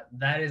art.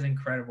 That is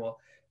incredible.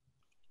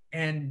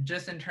 And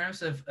just in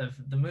terms of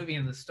the movie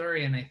and the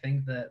story, and I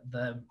think that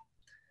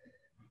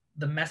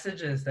the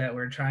messages that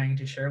we're trying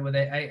to share with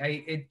it,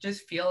 it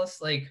just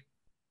feels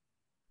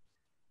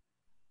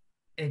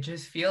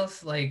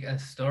like a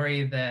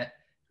story that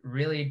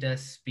really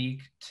does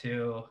speak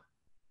to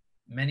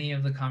many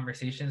of the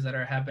conversations that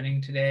are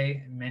happening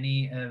today,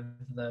 many of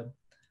the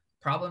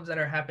problems that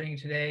are happening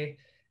today,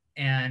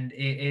 and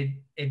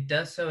it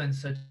does so in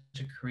such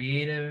a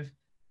creative,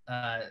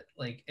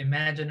 like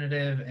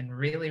imaginative and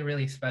really,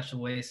 really special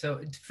way.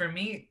 So for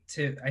me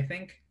I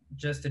think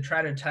just to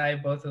try to tie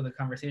both of the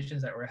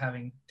conversations that we're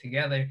having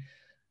together,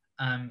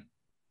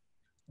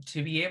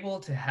 to be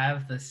able to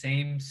have the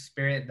same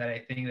spirit that I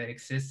think that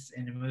exists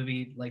in a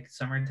movie like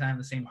Summertime,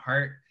 the same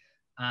heart,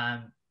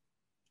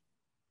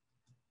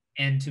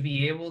 and to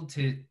be able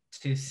to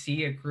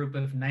see a group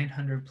of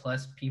 900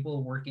 plus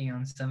people working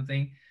on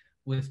something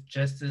with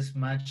just as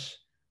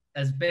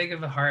big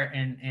of a heart,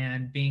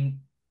 and being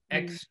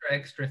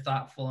extra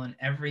thoughtful in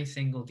every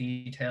single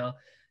detail,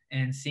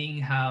 and seeing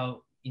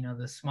how,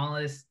 the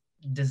smallest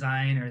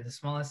design or the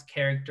smallest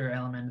character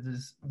element,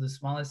 the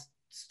smallest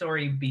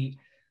story beat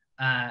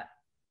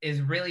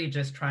is really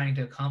just trying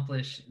to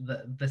accomplish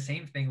the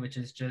same thing, which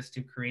is just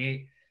to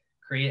create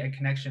a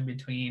connection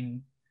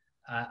between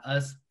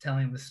us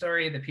telling the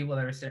story, the people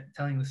that are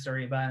telling the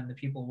story about, and the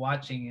people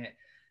watching it.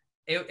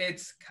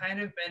 It's kind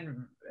of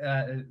been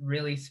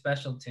really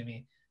special to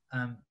me.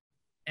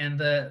 And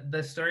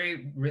the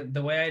story,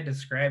 the way I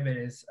describe it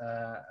is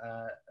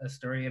a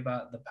story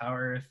about the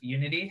power of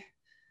unity,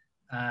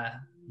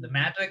 the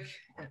magic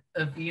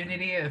of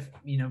unity, of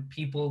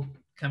people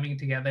coming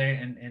together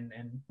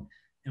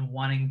and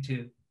wanting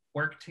to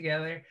work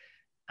together.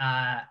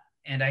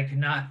 And I could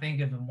not think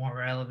of a more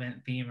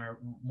relevant theme or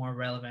more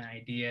relevant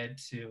idea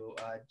to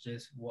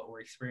just what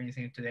we're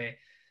experiencing today,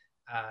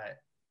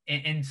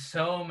 in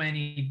so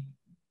many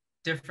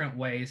different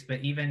ways.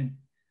 But even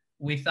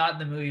we thought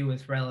the movie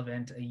was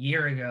relevant a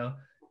year ago,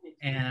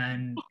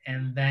 and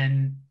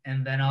then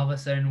all of a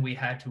sudden we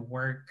had to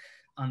work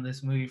on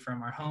this movie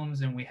from our homes,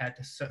 and we had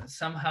to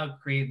somehow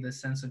create this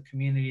sense of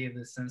community,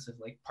 this sense of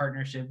like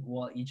partnership,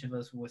 while each of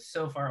us was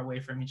so far away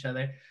from each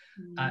other.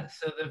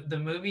 So the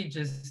movie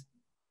just,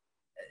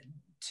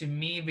 to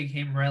me,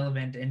 became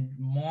relevant in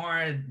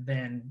more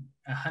than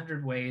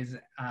 100 ways,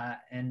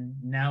 and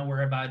now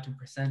we're about to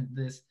present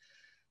this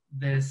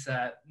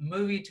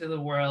movie to the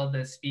world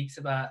that speaks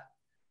about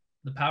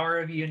the power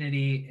of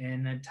unity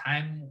in a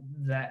time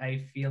that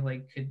I feel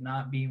like could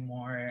not be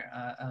more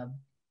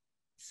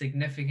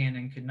significant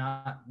and could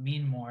not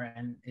mean more.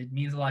 And it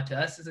means a lot to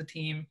us as a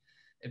team.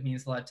 It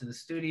means a lot to the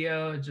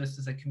studio, just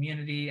as a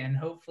community, and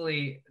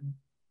hopefully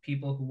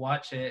people who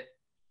watch it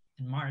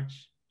in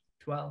March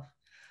 12th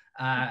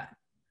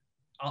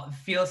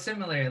feel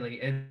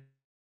similarly.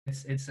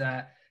 It's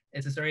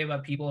it's a story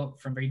about people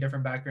from very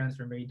different backgrounds,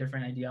 from very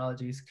different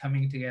ideologies,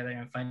 coming together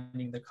and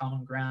finding the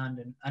common ground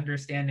and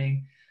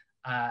understanding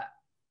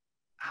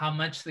how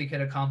much they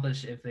could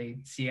accomplish if they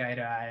see eye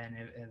to eye and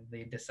if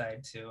they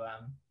decide to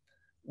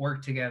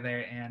work together.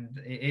 And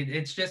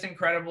it's just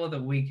incredible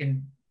that we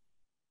can,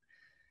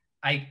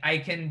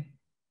 I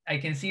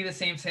can see the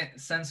same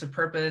sense of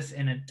purpose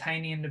in a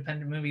tiny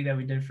independent movie that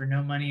we did for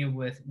no money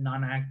with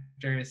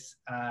non-actors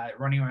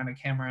running around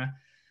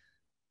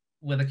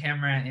with a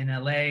camera in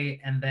LA,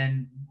 and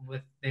then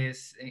with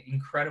this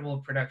incredible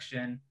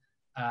production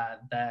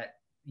that,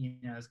 you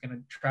know, is going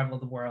to travel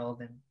the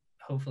world and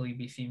hopefully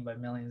be seen by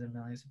millions and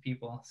millions of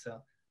people.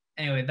 So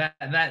anyway,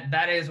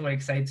 that is what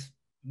excites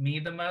me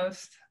the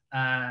most.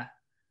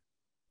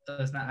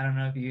 It's not, I don't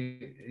know if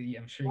you,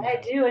 I'm sure you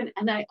I do,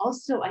 and I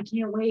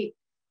can't wait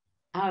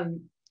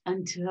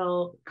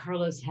until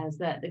Carlos has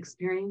that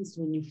experience,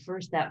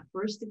 that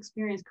first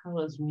experience,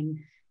 Carlos, when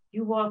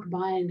you walk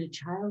by and a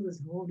child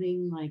is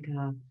holding like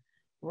a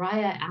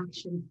Raya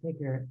action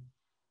figure.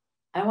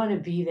 I want to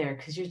be there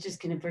because you're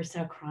just going to burst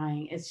out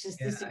crying. It's just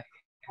this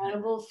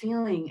incredible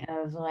feeling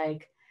of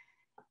like,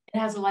 it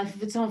has a life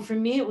of its own. For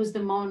me, it was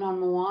the moment on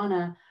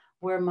Moana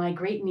where my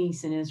great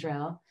niece in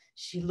Israel,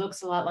 she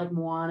looks a lot like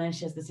Moana.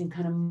 She has the same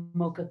kind of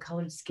mocha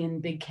colored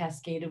skin, big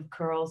cascade of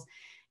curls.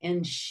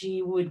 And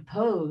she would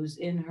pose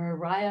in her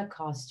Raya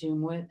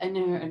costume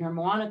in her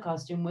Moana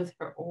costume with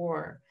her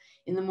oar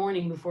in the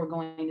morning before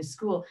going to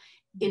school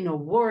in a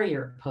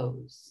warrior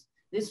pose.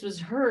 This was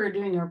her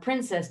doing her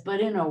princess,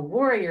 but in a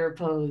warrior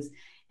pose.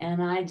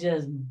 And I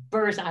just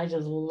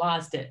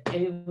lost it.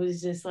 It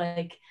was just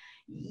like,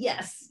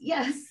 yes,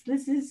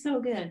 this is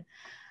so good.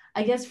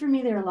 I guess for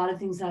me, there are a lot of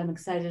things that I'm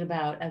excited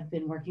about. I've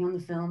been working on the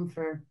film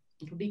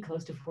it'll be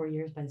close to 4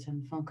 years by the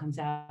time the film comes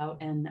out.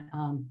 And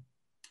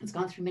it's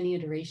gone through many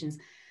iterations,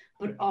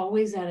 but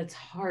always at its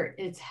heart,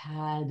 it's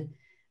had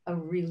a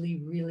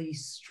really, really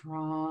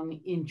strong,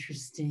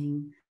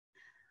 interesting,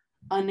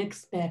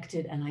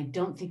 unexpected, and I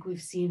don't think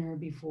we've seen her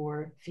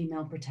before,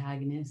 female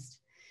protagonist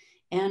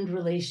and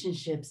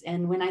relationships.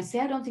 And when I say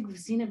I don't think we've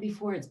seen it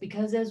before, it's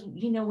because, as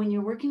you know, when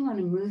you're working on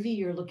a movie,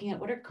 you're looking at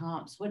what are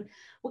comps, what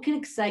can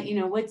excite, you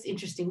know, what's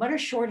interesting, what are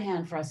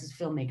shorthand for us as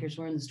filmmakers.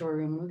 We're in the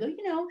storyroom and we go,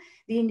 you know,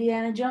 the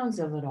Indiana Jones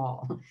of it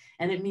all.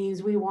 And it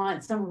means we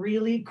want some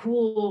really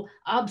cool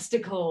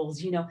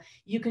obstacles, you know,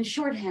 you can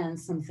shorthand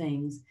some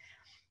things.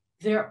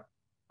 There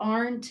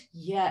aren't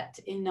yet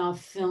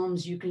enough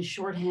films you can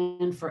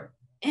shorthand for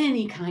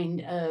any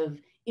kind of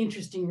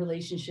interesting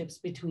relationships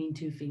between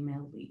two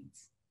female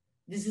leads.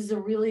 This is a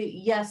really,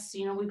 yes,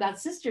 you know, we've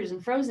got sisters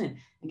in Frozen,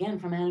 again,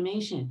 from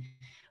animation.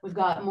 We've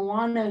got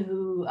Moana,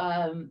 who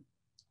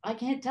I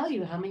can't tell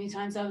you how many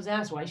times I was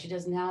asked why she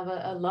doesn't have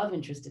a love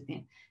interest at the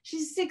end.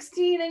 She's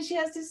 16 and she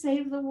has to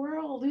save the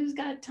world. Who's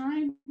got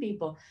time,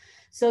 people?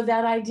 So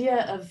that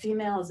idea of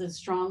females as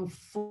strong,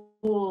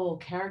 full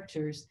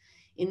characters,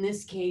 in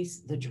this case,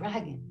 the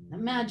dragon, the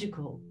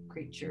magical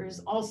creature, is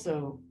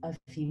also a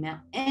female,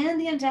 and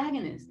the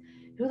antagonist,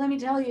 who, let me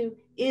tell you,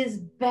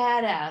 is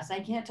badass. I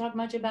can't talk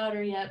much about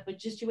her yet, but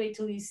just you wait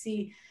till you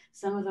see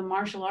some of the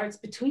martial arts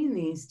between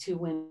these two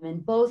women,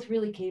 both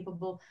really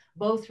capable,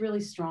 both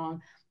really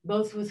strong,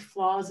 both with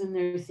flaws in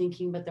their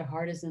thinking, but their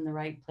heart is in the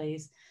right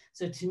place.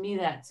 So to me,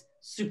 that's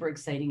super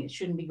exciting. It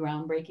shouldn't be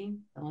groundbreaking,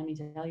 but let me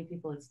tell you,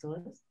 people, it still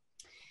is.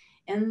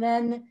 And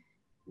then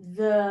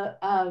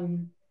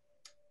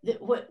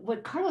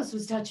what Carlos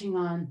was touching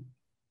on,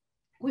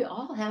 we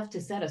all have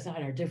to set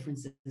aside our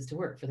differences to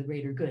work for the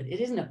greater good. It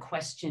isn't a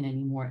question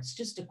anymore. It's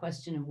just a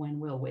question of when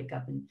we'll wake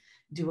up and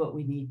do what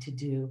we need to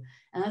do.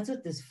 And that's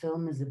what this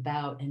film is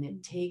about. And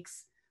it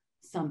takes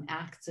some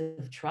acts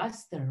of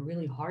trust that are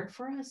really hard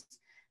for us,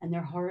 and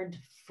they're hard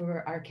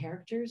for our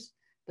characters.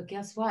 But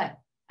guess what?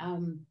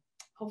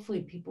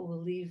 Hopefully people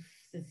will leave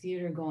the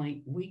theater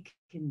going, we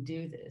can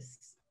do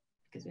this,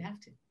 because we have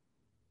to.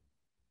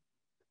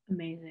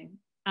 Amazing.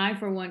 I,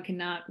 for one,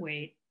 cannot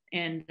wait.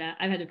 And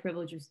I've had the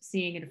privilege of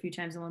seeing it a few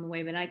times along the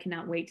way, but I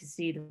cannot wait to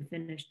see the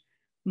finished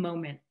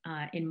moment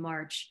in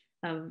March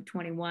of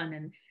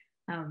 21.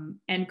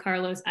 And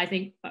Carlos, I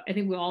think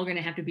we're all going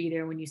to have to be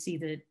there when you see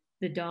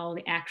the doll,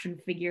 the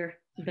action figure,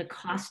 the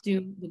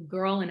costume, the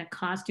girl in a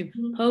costume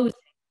posing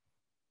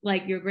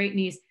like your great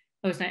niece.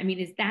 Osnat. I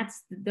mean,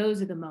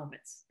 those are the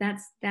moments.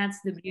 That's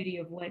the beauty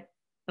of what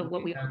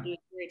we all do as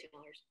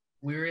storytellers.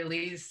 We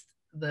released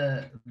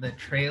the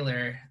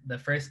trailer, the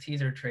first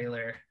teaser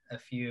trailer, a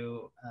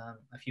few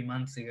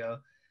months ago,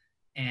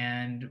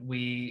 and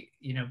we,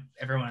 you know,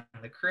 everyone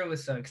on the crew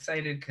was so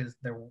excited because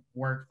their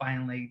work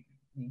finally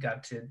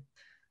got to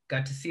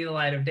see the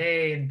light of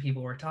day, and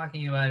people were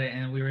talking about it,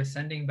 and we were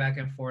sending back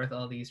and forth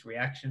all these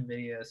reaction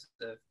videos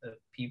of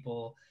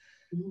people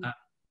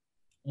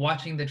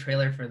watching the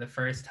trailer for the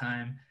first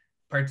time,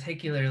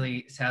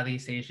 particularly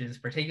Southeast Asians,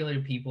 particularly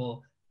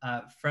people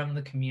from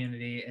the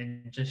community,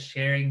 and just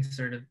sharing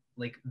sort of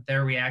like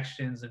their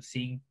reactions of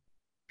seeing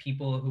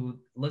people who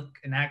look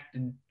and act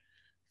and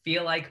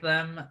feel like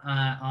them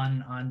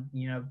on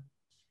you know,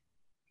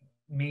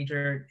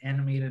 major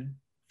animated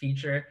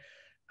feature.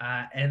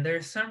 And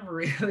there's some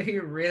really,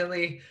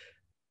 really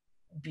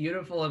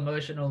beautiful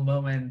emotional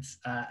moments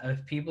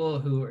of people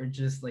who are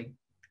just like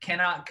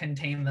cannot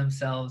contain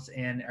themselves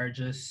and are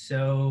just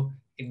so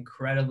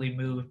incredibly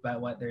moved by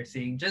what they're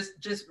seeing.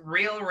 Just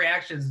real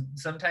reactions,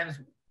 sometimes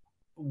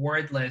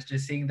wordless,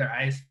 just seeing their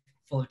eyes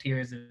full of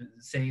tears and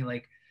saying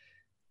like,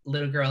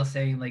 little girl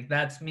saying like,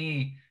 that's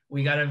me.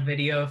 We got a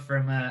video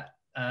from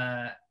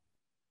a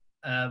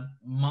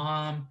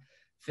mom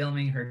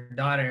filming her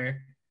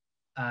daughter,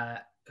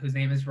 whose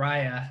name is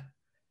Raya,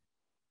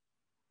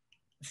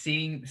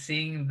 seeing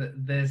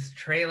this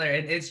trailer,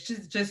 and it's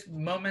just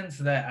moments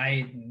that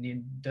I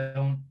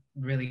don't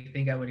really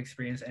think I would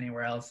experience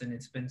anywhere else, and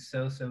it's been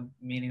so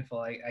meaningful.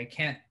 I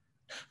can't,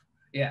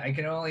 yeah, I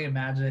can only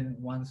imagine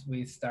once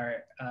we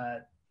start.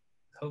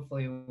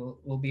 Hopefully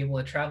we'll be able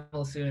to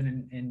travel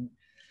soon and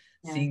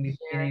seeing these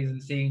communities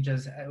and seeing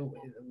just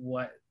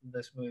what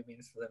this movie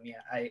means to them.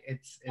 Yeah,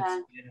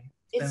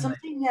 it's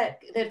something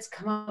that's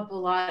come up a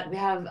lot. We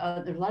have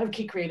there are a lot of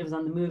key creatives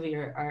on the movie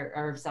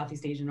are of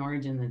Southeast Asian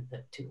origin.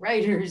 The two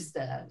writers,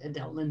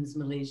 Adele Lim's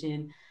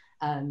Malaysian,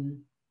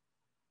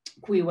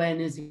 Quy Wen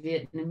is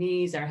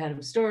Vietnamese. Our head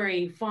of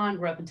story, Fawn,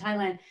 grew up in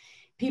Thailand.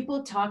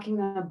 People talking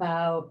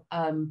about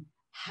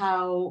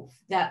how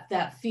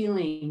that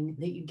feeling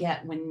that you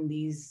get when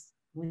these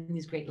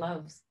great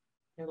loves,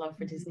 their love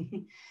for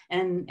Disney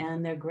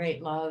and their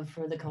great love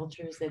for the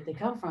cultures that they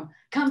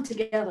come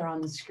together on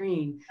the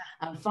screen.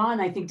 Fawn,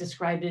 I think,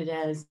 described it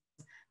as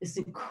this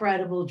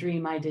incredible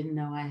dream I didn't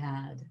know I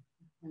had.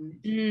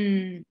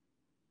 Yeah,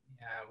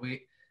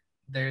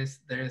 there's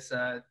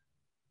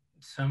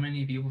so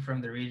many people from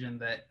the region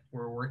that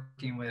we're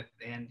working with,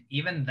 and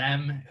even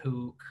them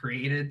who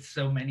created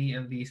so many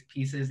of these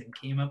pieces and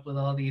came up with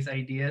all these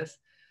ideas,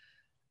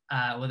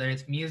 whether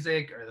it's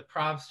music or the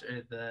props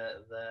or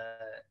the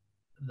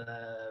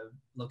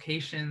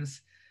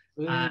locations,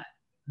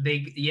 they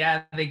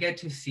get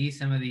to see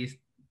some of these,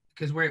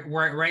 because we're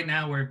right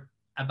now we're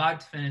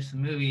about to finish the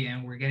movie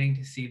and we're getting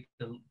to see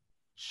the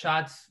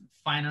shots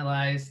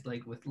finalized,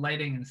 like with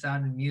lighting and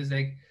sound and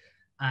music,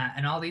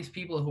 and all these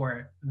people who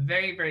are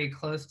very, very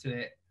close to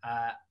it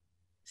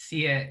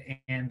see it,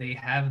 and they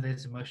have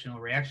this emotional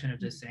reaction of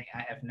just saying,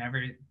 I have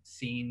never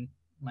seen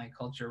my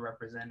culture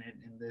represented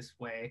in this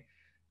way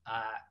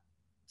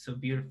so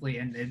beautifully,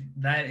 and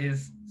that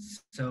is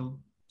so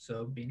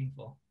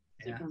meaningful.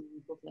 Yeah.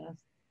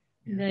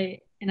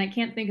 And I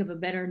can't think of a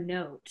better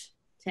note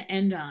to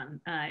end on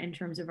in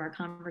terms of our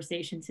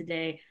conversation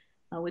today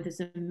with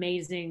this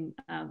amazing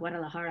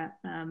Guadalajara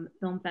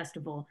Film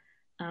Festival.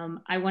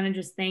 I want to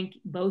just thank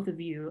both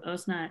of you,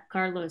 Osnat,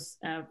 Carlos,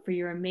 for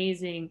your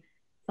amazing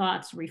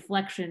thoughts,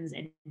 reflections,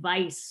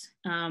 advice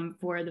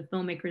for the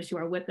filmmakers who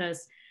are with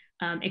us,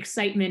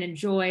 excitement and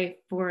joy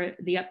for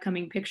the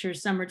upcoming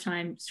pictures,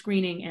 summertime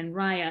screening, and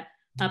Raya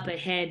up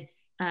ahead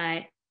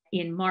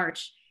in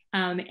March.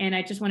 And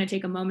I just want to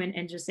take a moment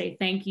and just say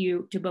thank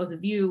you to both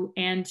of you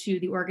and to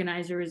the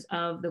organizers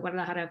of the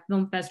Guadalajara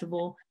Film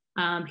Festival,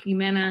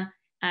 Jimena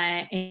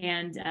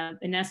and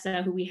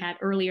Vanessa, who we had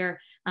earlier,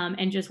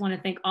 and just want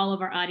to thank all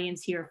of our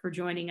audience here for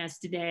joining us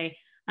today.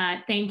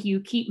 Thank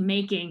you. Keep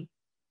making.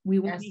 We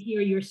want to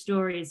hear your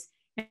stories.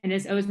 And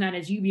as Osnat,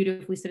 as you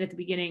beautifully said at the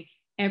beginning,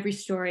 every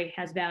story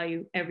has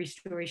value. Every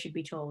story should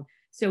be told.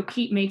 So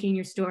keep making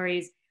your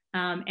stories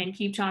and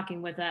keep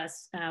talking with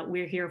us.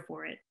 We're here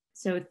for it.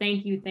 So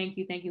thank you, thank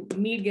you, thank you.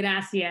 Mil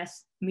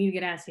gracias, mil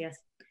gracias.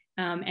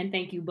 And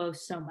thank you both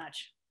so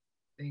much.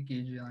 Thank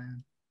you,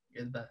 Jillian.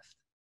 You're the best.